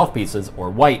for health pieces, or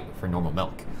white for normal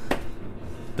milk.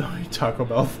 Don't you talk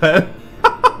about that.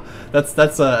 That's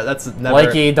never.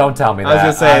 Blakey, don't tell me that. I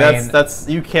was gonna say that's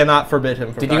you cannot forbid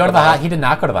him from. Did you go to the he did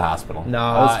not go to the hospital. No,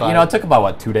 it was fine. You know, it took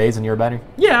about 2 days and you were better.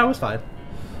 Yeah, I was fine.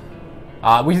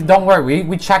 Don't worry,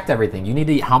 we checked everything. You need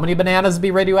to eat how many bananas to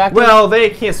be radioactive? Well,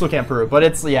 they still can't prove, but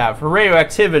it's for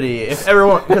radioactivity. If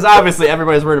everyone, because obviously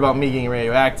everybody's worried about me getting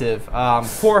radioactive.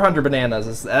 400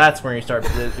 bananas that's where you start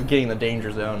getting the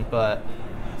danger zone. But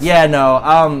yeah,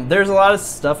 no. There's a lot of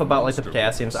stuff about like the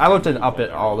potassium. So I looked up at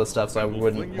all this stuff, so I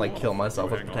wouldn't like kill myself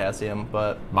with potassium.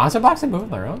 But Monster Box and move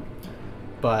their own.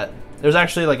 But there's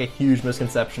actually like a huge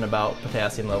misconception about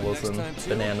potassium levels in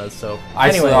bananas. So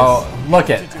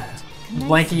look at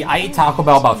Blanky. I eat Taco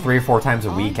Bell about 3 or 4 times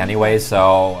a week anyway,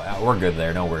 so we're good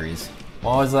there. No worries.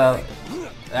 What was that?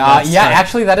 Yeah,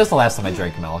 actually, that is the last time I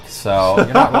drank milk, so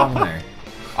you're not wrong there.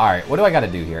 All right, what do I got to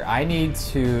do here? I need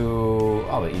to.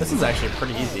 Oh, easy. This is actually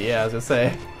pretty easy. Yeah, I was gonna say.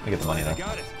 Let me get the money though.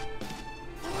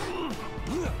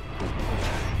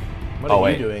 What are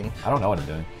you doing? I don't know what I'm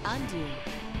doing. Undo.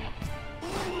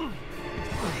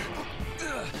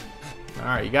 All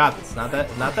right, you got this. Not that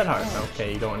hard.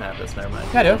 Okay, you don't have this. Never mind.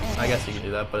 Yeah, I do. I guess you can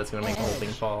do that, but it's gonna make the whole thing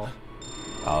fall.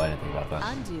 Oh, I didn't think about that.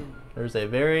 Undo. There's a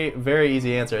very, very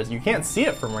easy answer. As you can't see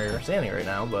it from where you're standing right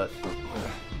now, but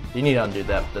you need to undo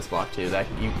this block too. That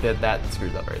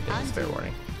screws up right there. It's fair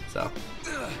warning. So.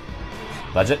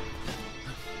 Budget?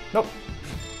 Nope.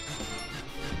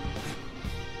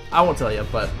 I won't tell you,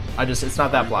 but it's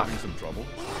not that block. Some trouble.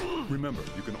 Remember,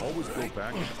 you can always go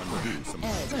back and undo some.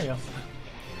 There you go.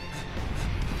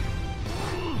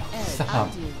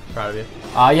 Proud of you.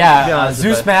 Yeah,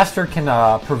 Zeus Master can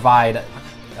provide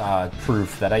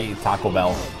proof that I eat Taco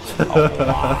Bell a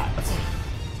lot.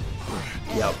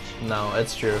 Yep. No,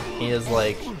 it's true. He's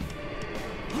like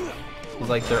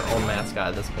their own mascot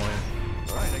at this point.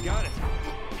 Alright, I got it.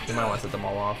 You might want to set them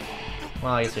all off.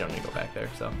 Well, I guess you don't need to go back there,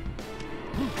 so.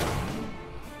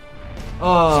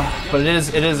 But it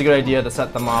is a good idea to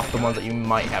set them off, the ones that you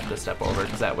might have to step over,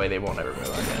 because that way they won't ever move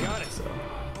again. So.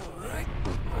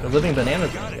 The living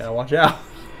bananas, man. You gotta watch out.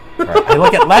 Right. Hey,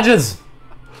 look at ledges.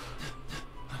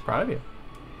 Proud of you.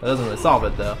 That doesn't really solve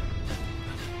it though.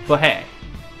 But hey,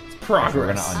 it's progress. We're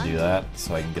gonna undo that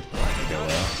so I can get the line to go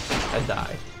away. I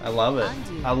die. I love it.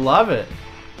 I love it.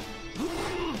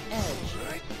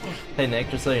 Hey Nick,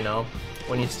 just so you know,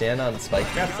 when you stand on spike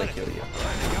traps, they kill you.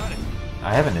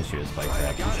 I have an issue with spike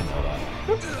traps. You should know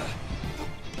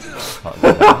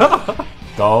that.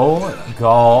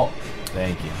 Go.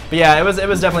 Thank you. But yeah, it was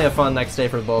definitely a fun next day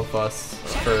for both of us,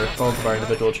 for both of our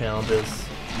individual challenges.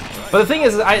 But the thing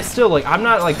is, I'm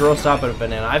not like grossed out by a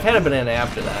banana. I've had a banana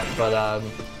after that, but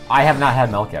I have not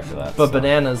had milk after that. But so.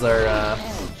 Bananas are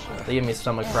they give me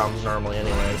stomach problems normally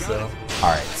anyway. So. All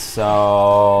right,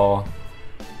 so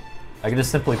I can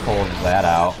just simply pull that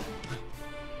out.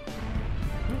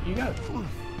 You got it.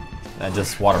 And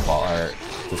just waterfall, or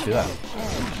just do that.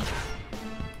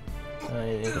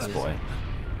 This boy.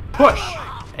 Push!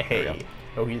 Hey.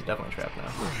 Oh, he's definitely trapped now.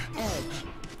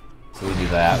 So we do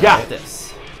that. Got right?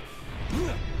 this.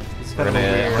 I'm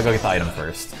gonna go get the item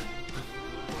first.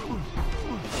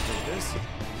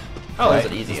 Oh, Right. that's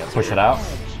an easy answer. Push it out.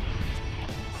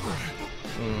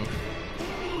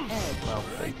 Well,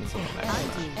 you can summon back on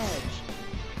that.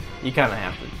 You kind of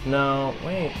have to. No,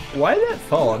 wait. Why did that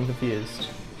fall? I'm confused.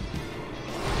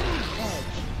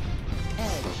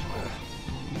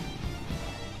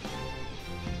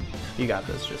 You got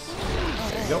this. Just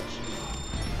there you go.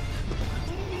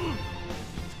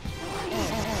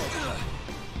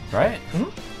 Right?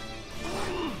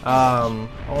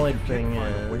 Only thing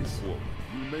is. You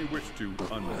may wish to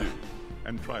undo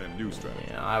and try a new strategy.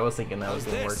 Yeah, I was thinking that was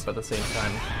gonna work, but at the same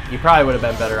time, you probably would have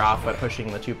been better off by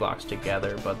pushing the 2 blocks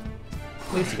together. But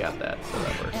at least you got that, so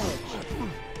that works.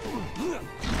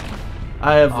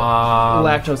 I have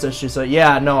lactose issues, so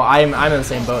yeah, no, I'm in the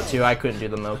same boat too. I couldn't do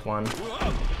the milk one.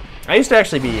 I used to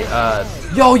actually be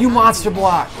yo, you monster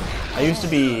block. I used to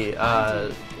be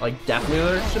like deathly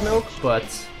allergic to milk, but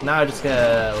now I just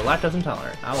get lactose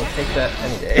intolerant. I will take that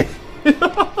any day.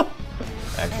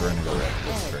 Actually, we're gonna go red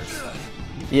this first.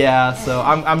 Yeah, so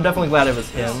I'm definitely glad it was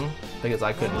him because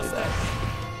I couldn't do that.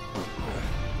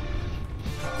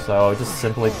 So just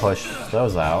simply push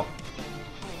those out.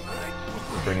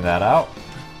 Bring that out.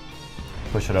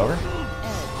 Push it over.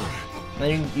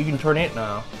 Then you can tornado.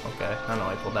 No, okay, I don't know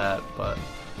I pulled that, but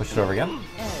Push it over again.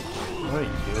 what are you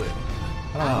doing?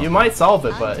 I don't know. You might solve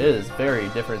it, but it is very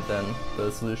different than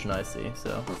the solution I see.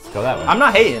 So Let's go that way. I'm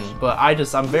not hating, but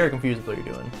I'm very confused with what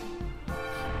you're doing.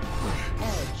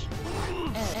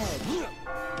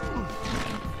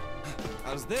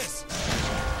 How's this?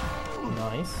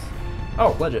 Nice.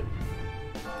 Oh, ledge it.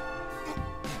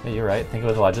 Yeah, you're right. Think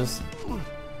of the ledges.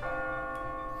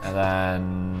 And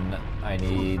then I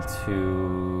need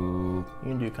to... You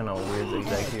can do kind of a weird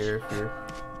zigzag here if you're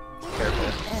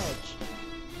careful.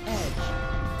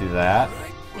 do that.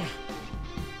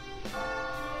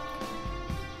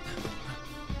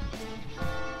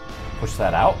 Push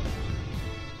that out.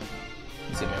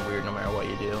 It's gonna be weird no matter what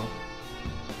you do.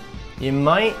 You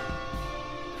might...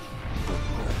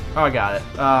 Oh, I got it.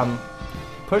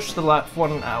 Push the left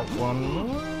one out one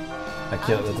more. That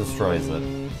destroys it.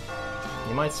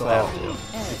 You might still have to.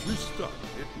 If you're stuck,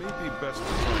 it may be best to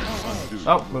try and undo.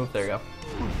 Oh, move. There you go.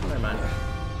 Never mind.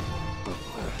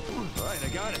 Alright, I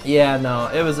got it. Yeah, no,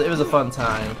 it was a fun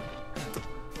time.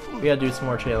 We gotta do some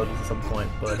more challenges at some point,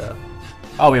 but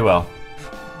Oh, we will.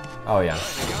 Oh yeah.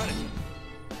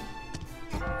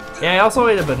 yeah, I also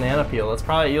ate a banana peel. That's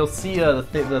probably you'll see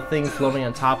the thing floating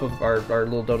on top of our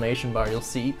little donation bar. You'll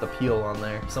see eat the peel on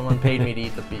there. Someone paid me to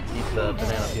eat the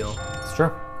banana peel. It's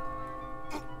true.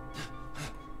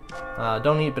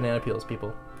 Don't eat banana peels,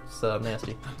 people. It's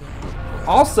nasty.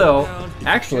 Also,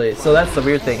 actually, so that's the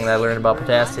weird thing that I learned about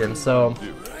potassium. So,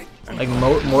 like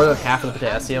more than half of the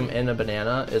potassium in a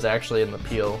banana is actually in the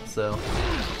peel. So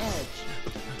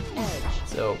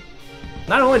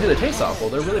not only do they taste awful,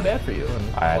 they're really bad for you.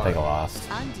 And I think I lost.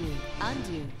 Undo,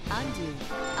 undo, undo,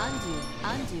 undo,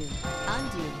 undo,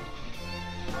 undo.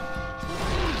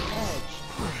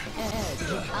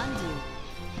 Undo.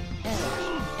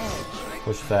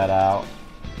 Push that out.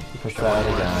 Push that out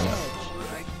again.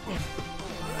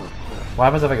 What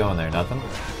happens if I go in there? Nothing?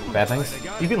 Bad things?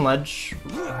 You can ledge.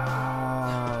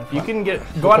 You can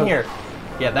go on here.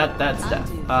 Yeah, that's death.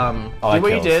 Do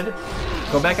what you did.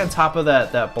 Go back on top of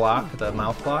that block, the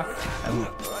mouth block, and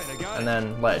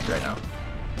then ledge right now.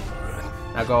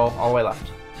 Now go all the way left.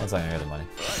 One second, I got the money.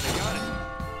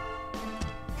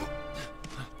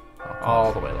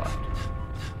 All the way left.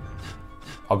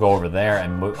 I'll go over there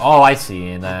and move. Oh, I see.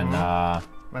 And then,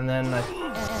 And then I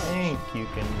think you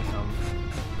can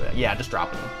yeah, just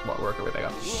drop it and work your way back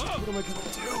up. What am I gonna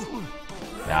do?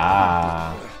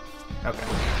 yeah. Okay.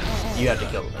 You have to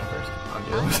kill the thing first.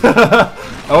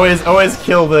 Undo. always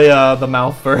kill the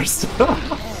mouth first.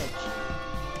 Undo.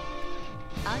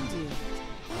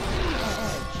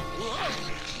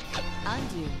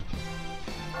 Undo.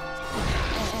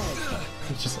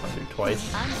 Just undo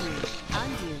twice. Undo.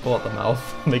 Undo. Pull out the mouth.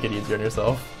 Make it easier on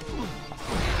yourself.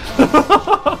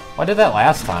 Well, I did that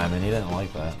last time and he didn't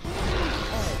like that.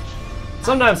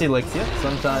 Sometimes he licks you.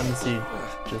 Sometimes he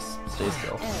just stays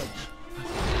still.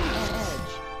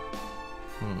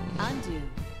 Undo.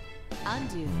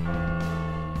 Undo.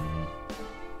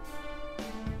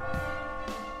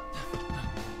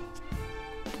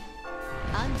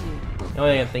 Undo. The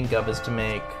only thing I can think of is to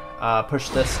make push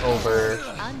this over,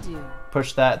 Undo.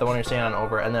 push that the one you're standing on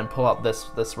over, and then pull out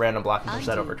this random block and push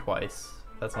that over twice.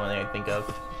 That's the only thing I can think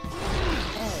of.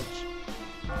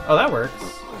 Oh, that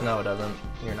works. No, it doesn't.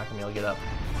 You're not gonna be able to get up.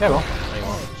 Yeah, well. No, you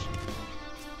won't.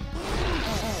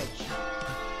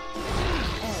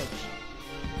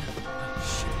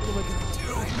 What am I gonna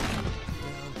do?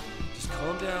 Just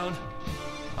calm down.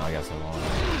 Oh, I guess I won't.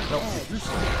 Nope. It'd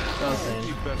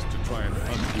be best to try and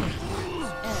undo.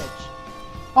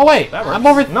 Oh wait, That works. I'm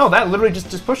over. No, that literally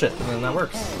just push it, and then that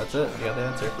works. That's it. You got the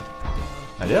answer.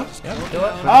 I do? Yeah, do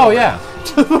it. Oh yeah.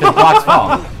 Because blocks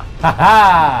fall.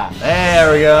 Haha.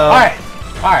 There we go. All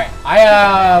right. I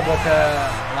have like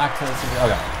lactose.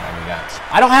 Okay. There we go.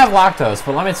 I don't have lactose,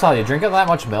 but let me tell you, drinking that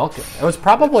much milk, it was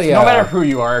probably. No matter who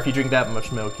you are, if you drink that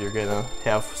much milk, you're gonna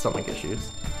have stomach issues.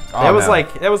 Oh, it was man.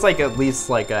 like at least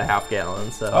like a half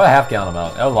gallon. So. Oh, a half gallon of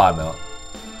milk. That was a lot of milk.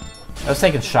 I was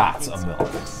taking shots of milk.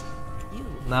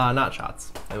 Nah, not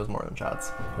shots. It was more than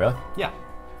shots. Really? Yeah.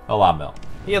 A lot of milk.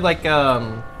 He had like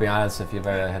To be honest, if you've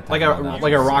ever had like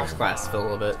a rocks glass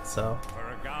full of it. So.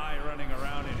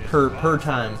 Per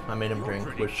time, I made him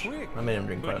drink, which I made him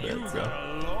drink quite a bit. So.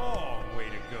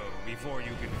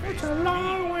 It's a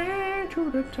long way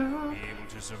to the top. Be able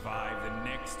to survive the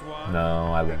next one?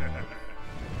 No, I wouldn't.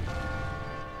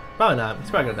 Probably not. He's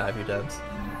probably gonna die a few times.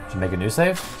 Should make a new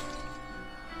save?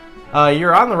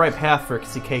 You're on the right path for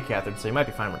CK Catherine, so you might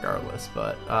be fine regardless.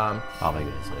 But I'll make a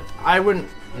new save. I wouldn't.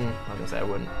 I was gonna say I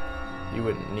wouldn't. You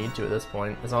wouldn't need to at this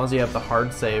point, as long as you have the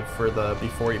hard save for the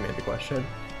before you made the question.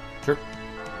 Sure.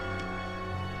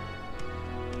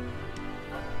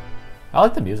 I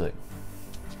like the music.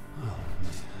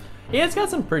 Yeah, it's got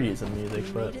some pretty decent music,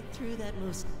 but.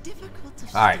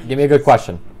 Alright, give me a good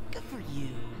question.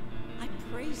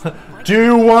 Do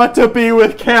you want to be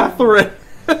with Catherine?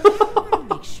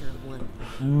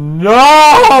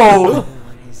 No!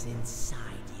 What is inside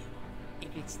you?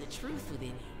 If it's the truth within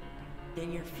you,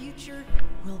 then your future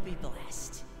will be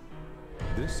blessed.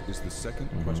 This is the second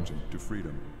question to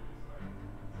freedom.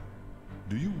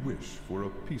 Do you wish for a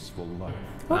peaceful life?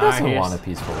 Who doesn't want a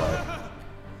peaceful life?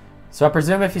 So I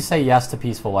presume if you say yes to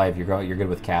peaceful life, you're good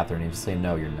with Catherine. If you say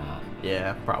no, you're not.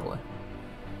 Yeah, probably.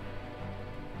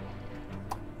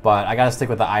 But I gotta stick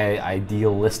with the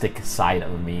idealistic side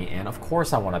of me, and of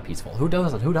course I want a peaceful. Who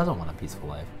doesn't want a peaceful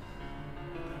life?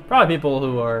 Probably people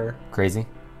who are crazy.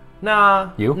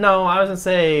 Nah. You? No, I was gonna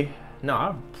say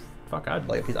no. I'd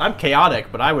like a peace. I'm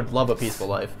chaotic, but I would love a peaceful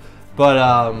life. But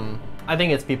I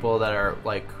think it's people that are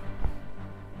like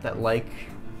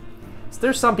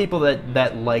there's some people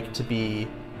that like to be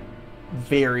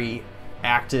very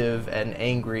active and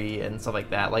angry and stuff like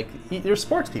that. Like there's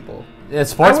sports people. Yeah,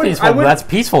 sports peaceful, but that's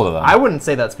peaceful to them. I wouldn't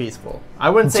say that's peaceful. I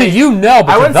wouldn't say to you no,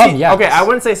 but to them, yes. Okay, I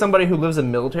wouldn't say somebody who lives a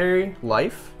military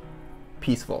life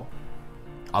peaceful.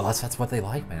 Unless that's what they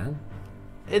like, man.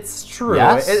 It's true.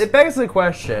 Yes? It begs the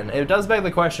question. It does beg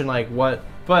the question, like what?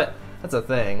 But that's a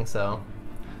thing. So.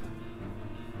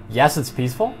 Yes, it's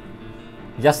peaceful.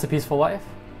 Yes to peaceful life.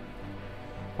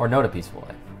 Or no to peaceful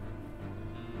life.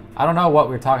 I don't know what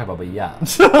we were talking about, but yeah.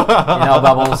 You know,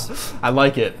 Bubbles. I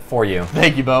like it. For you.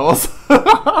 Thank you, Bubbles.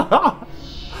 I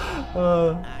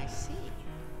see.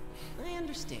 I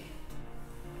understand.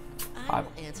 I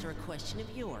will answer a question of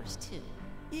yours, too.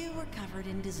 You were covered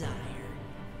in desire,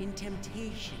 in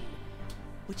temptation,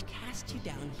 which cast you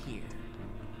down here.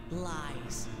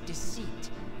 Lies, deceit,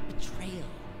 betrayal.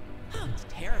 Oh, it's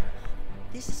terrible.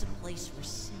 This is a place where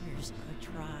sinners are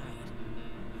tried.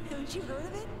 Haven't you heard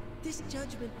of it? This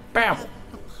judgment will have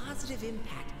a positive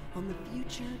impact on the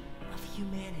future of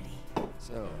humanity.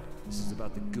 So, this is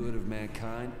about the good of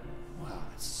mankind? Wow,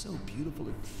 it's so beautiful.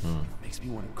 It makes me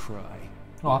want to cry.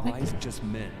 Oh, why is it just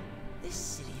men? This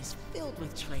city is filled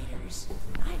with traitors.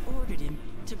 I ordered him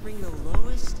to bring the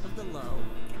lowest of the low.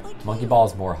 Like Monkey Ball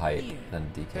is more hype than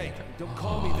DK. Hey, don't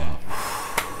call me that.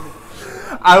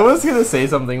 I was gonna say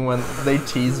something when they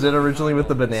teased it originally with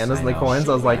the bananas and the coins.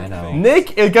 I was like,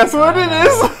 Nick, guess what it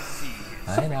is?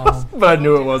 I know. But I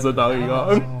knew it wasn't Donkey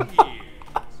Kong.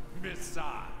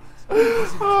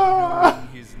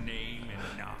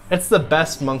 It's the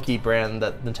best monkey brand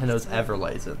that Nintendo's ever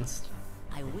licensed.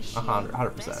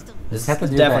 100%. Just have to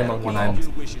do definitely that when I'm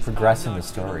progressing the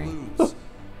story.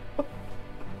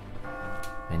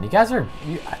 Man, you guys are...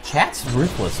 chat's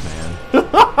ruthless, man.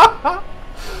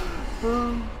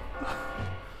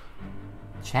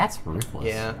 Chat's ruthless.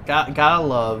 Yeah, gotta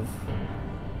love...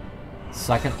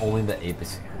 Second only to Ape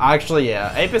Escape. Actually,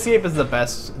 yeah. Ape Escape is the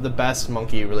best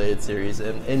monkey-related series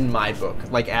in my book.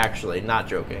 Like, actually, not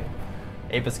joking.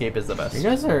 Ape Escape is the best. You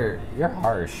guys are... you're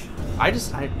harsh.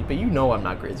 But you know I'm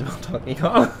not crazy about Donkey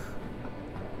Kong.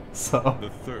 So... The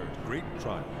third great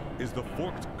trial is the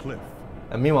Forked Cliff.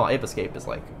 And meanwhile, Ape Escape is,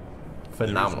 like,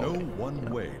 phenomenal. There is no one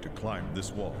way to climb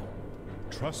this wall.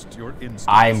 Trust your instincts.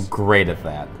 I'm great at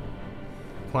that.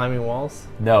 Climbing walls?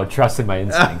 No, trusting my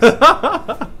instincts.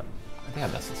 I think I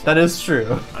messed this up. That is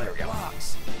true. There we go. I'm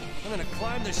gonna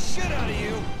climb the shit out of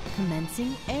you.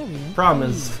 Commencing area. Problem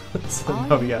is,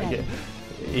 no, you gotta get.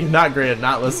 You're not great at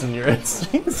not listening to your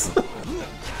instincts.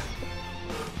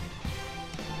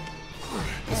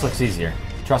 This looks easier.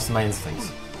 Trusting my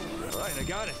instincts. Alright, I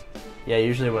got it. Yeah,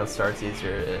 usually when it starts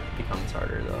easier, it becomes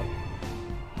harder though.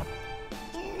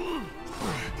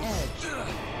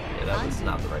 Yeah, that was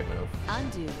not the right move.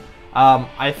 Undo.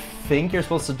 I think you're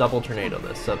supposed to double tornado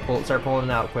this. So start pulling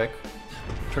it out quick.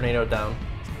 Tornado it down.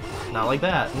 Not like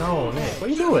that. No, Nick, what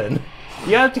are you doing?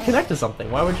 You have to connect to something.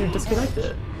 Why would you disconnect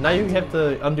it? Now you have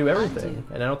to undo everything,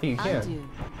 and I don't think you can. Undo.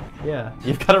 Yeah,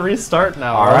 you've got to restart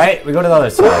now. All right, we go to the other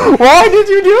side. Why did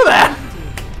you do that?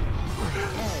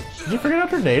 Did you forget about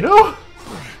tornado?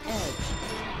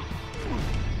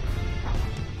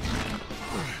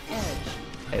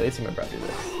 Hey, at least you remember how to do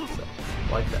this. So,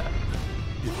 like that.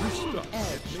 If you're stuck,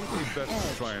 it may be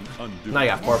best to try and undo. Now I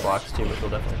got 4 blocks too, which will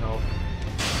definitely help.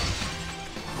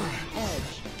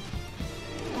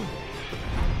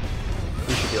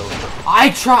 You should be able to.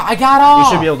 I got off.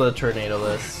 You should be able to tornado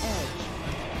this.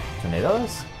 Tornado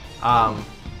this?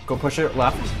 Go push it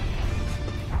left,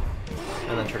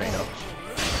 and then tornado.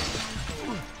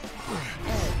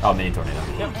 Oh, mini tornado.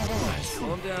 Yep.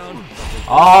 Slow him down.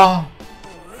 Oh.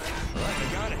 Alright,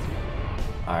 I got it.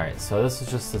 Alright, so this is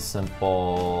just a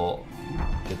simple,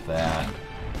 get that,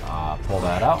 pull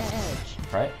that out,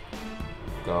 right?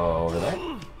 Go over there.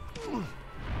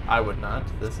 I would not.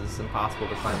 This is impossible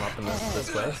to climb up in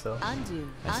this way, so. Undo.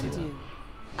 I see Undo.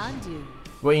 Undo.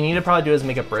 What you need to probably do is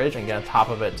make a bridge and get on top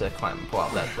of it to climb and pull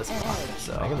out this block.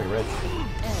 So. I can be rich.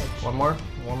 One more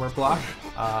block.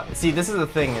 See, this is the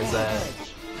thing is that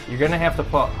you're gonna have to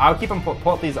pull. I'll keep them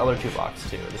pull up these other 2 blocks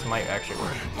too. This might actually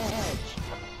work.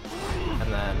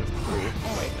 And then,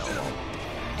 wait, no, it won't.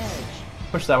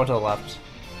 Push that one to the left.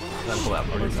 And then pull that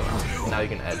one to the left. And now you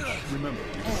can edge. Remember,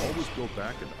 you can always go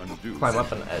back and undo. Climb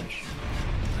up and edge.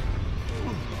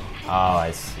 Oh,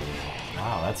 I see.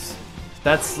 Wow,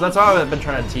 That's what I've been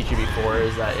trying to teach you before.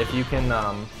 Is that if you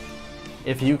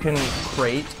can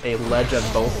create a ledge on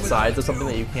both sides of something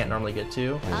that you can't normally get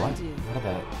to. Wait, what? What are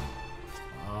that?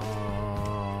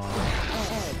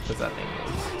 What's that thing?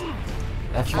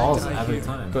 That falls every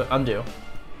time. Go undo.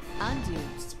 Undo.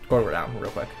 Go down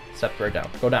real quick. Step right down.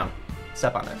 Go down.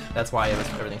 Step on it. That's why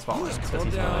everything's falling. Because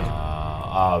he's falling.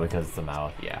 Oh, because it's the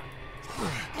mouth. Yeah.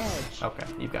 Okay,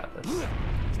 you've got this.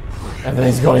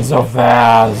 Everything's going so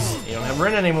fast. You don't have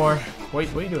Rin anymore. Wait,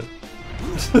 what are you doing?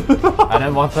 I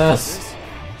didn't want this.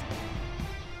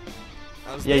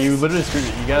 Yeah, you literally screwed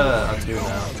it. You gotta undo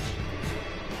now.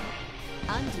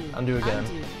 Undo. Undo again.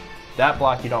 Undo. That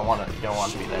block you don't want to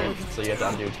be there, so you have to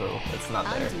undo till it's not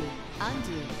there. Undo.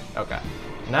 Undo. Okay.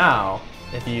 Now,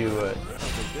 if you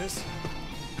This?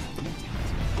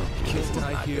 this is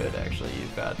not good actually.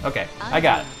 You've got okay. I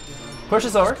got it. Push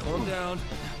this over. Calm down.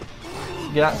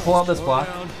 Pull out this Slow block.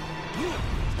 down.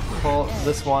 Pull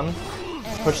this one.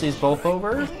 Push these both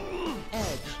over.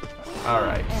 All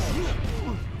right.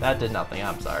 That did nothing.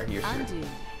 I'm sorry. You're screwed. Undo.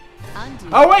 Undo.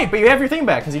 Oh wait, but you have your thing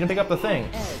back because you didn't pick up the thing.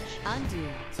 Undo.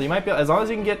 So you might be, as long as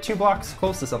you can get 2 blocks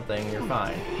close to something, you're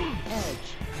fine.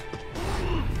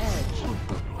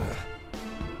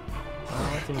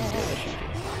 What did you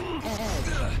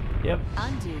do? Yep.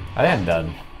 Undo. I think I'm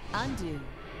done. Undo.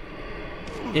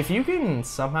 If you can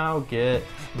somehow get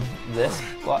this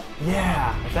block,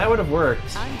 yeah, if that would have worked.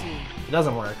 Undo. It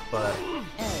doesn't work, but.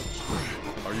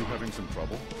 Are you having some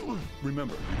trouble?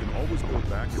 Remember, you can always go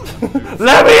back and undo.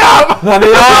 Let me up! Let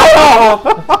me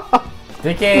up!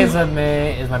 DK is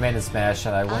my main in Smash,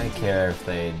 and I wouldn't care if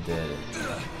they did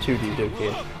 2D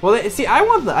DK. Well, see,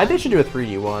 they should do a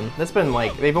 3D one. That's been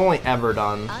like they've only ever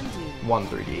done one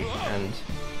 3D, and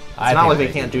it's not like they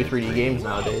can't do 3D games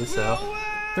nowadays. So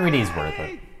 3D's worth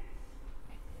it.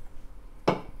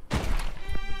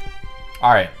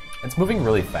 All right, it's moving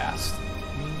really fast.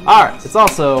 All right, it's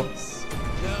also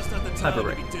Now's not the time for time to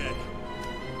break. be dead.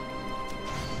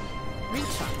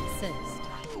 Recharge assist.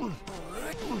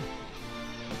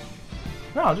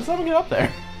 No, just let him get up there.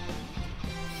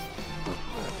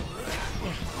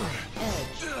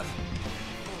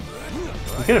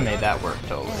 You could have made that work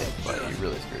totally, but you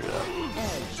really screwed it up.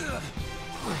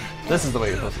 This is the way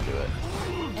you're supposed to do it.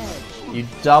 You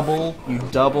double,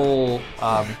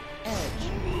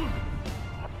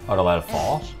 Oh, to let it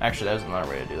fall? actually there's another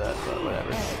way to do that, but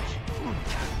whatever.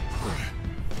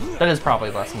 That is probably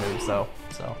less moves though,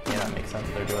 so yeah, that makes sense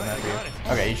if they're doing that for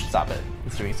you. Okay, you should stop it.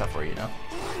 It's doing stuff for you now.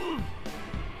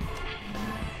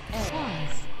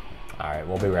 All right,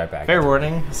 we'll be right back. Fair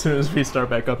warning, as soon as we start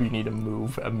back up, you need to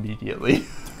move immediately.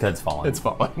 Because it's falling. It's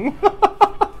falling.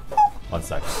 1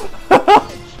 second.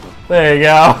 There you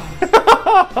go.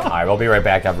 All right, we'll be right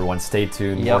back, everyone. Stay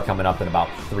tuned. Yep. More coming up in about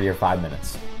 3 or 5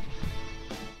 minutes.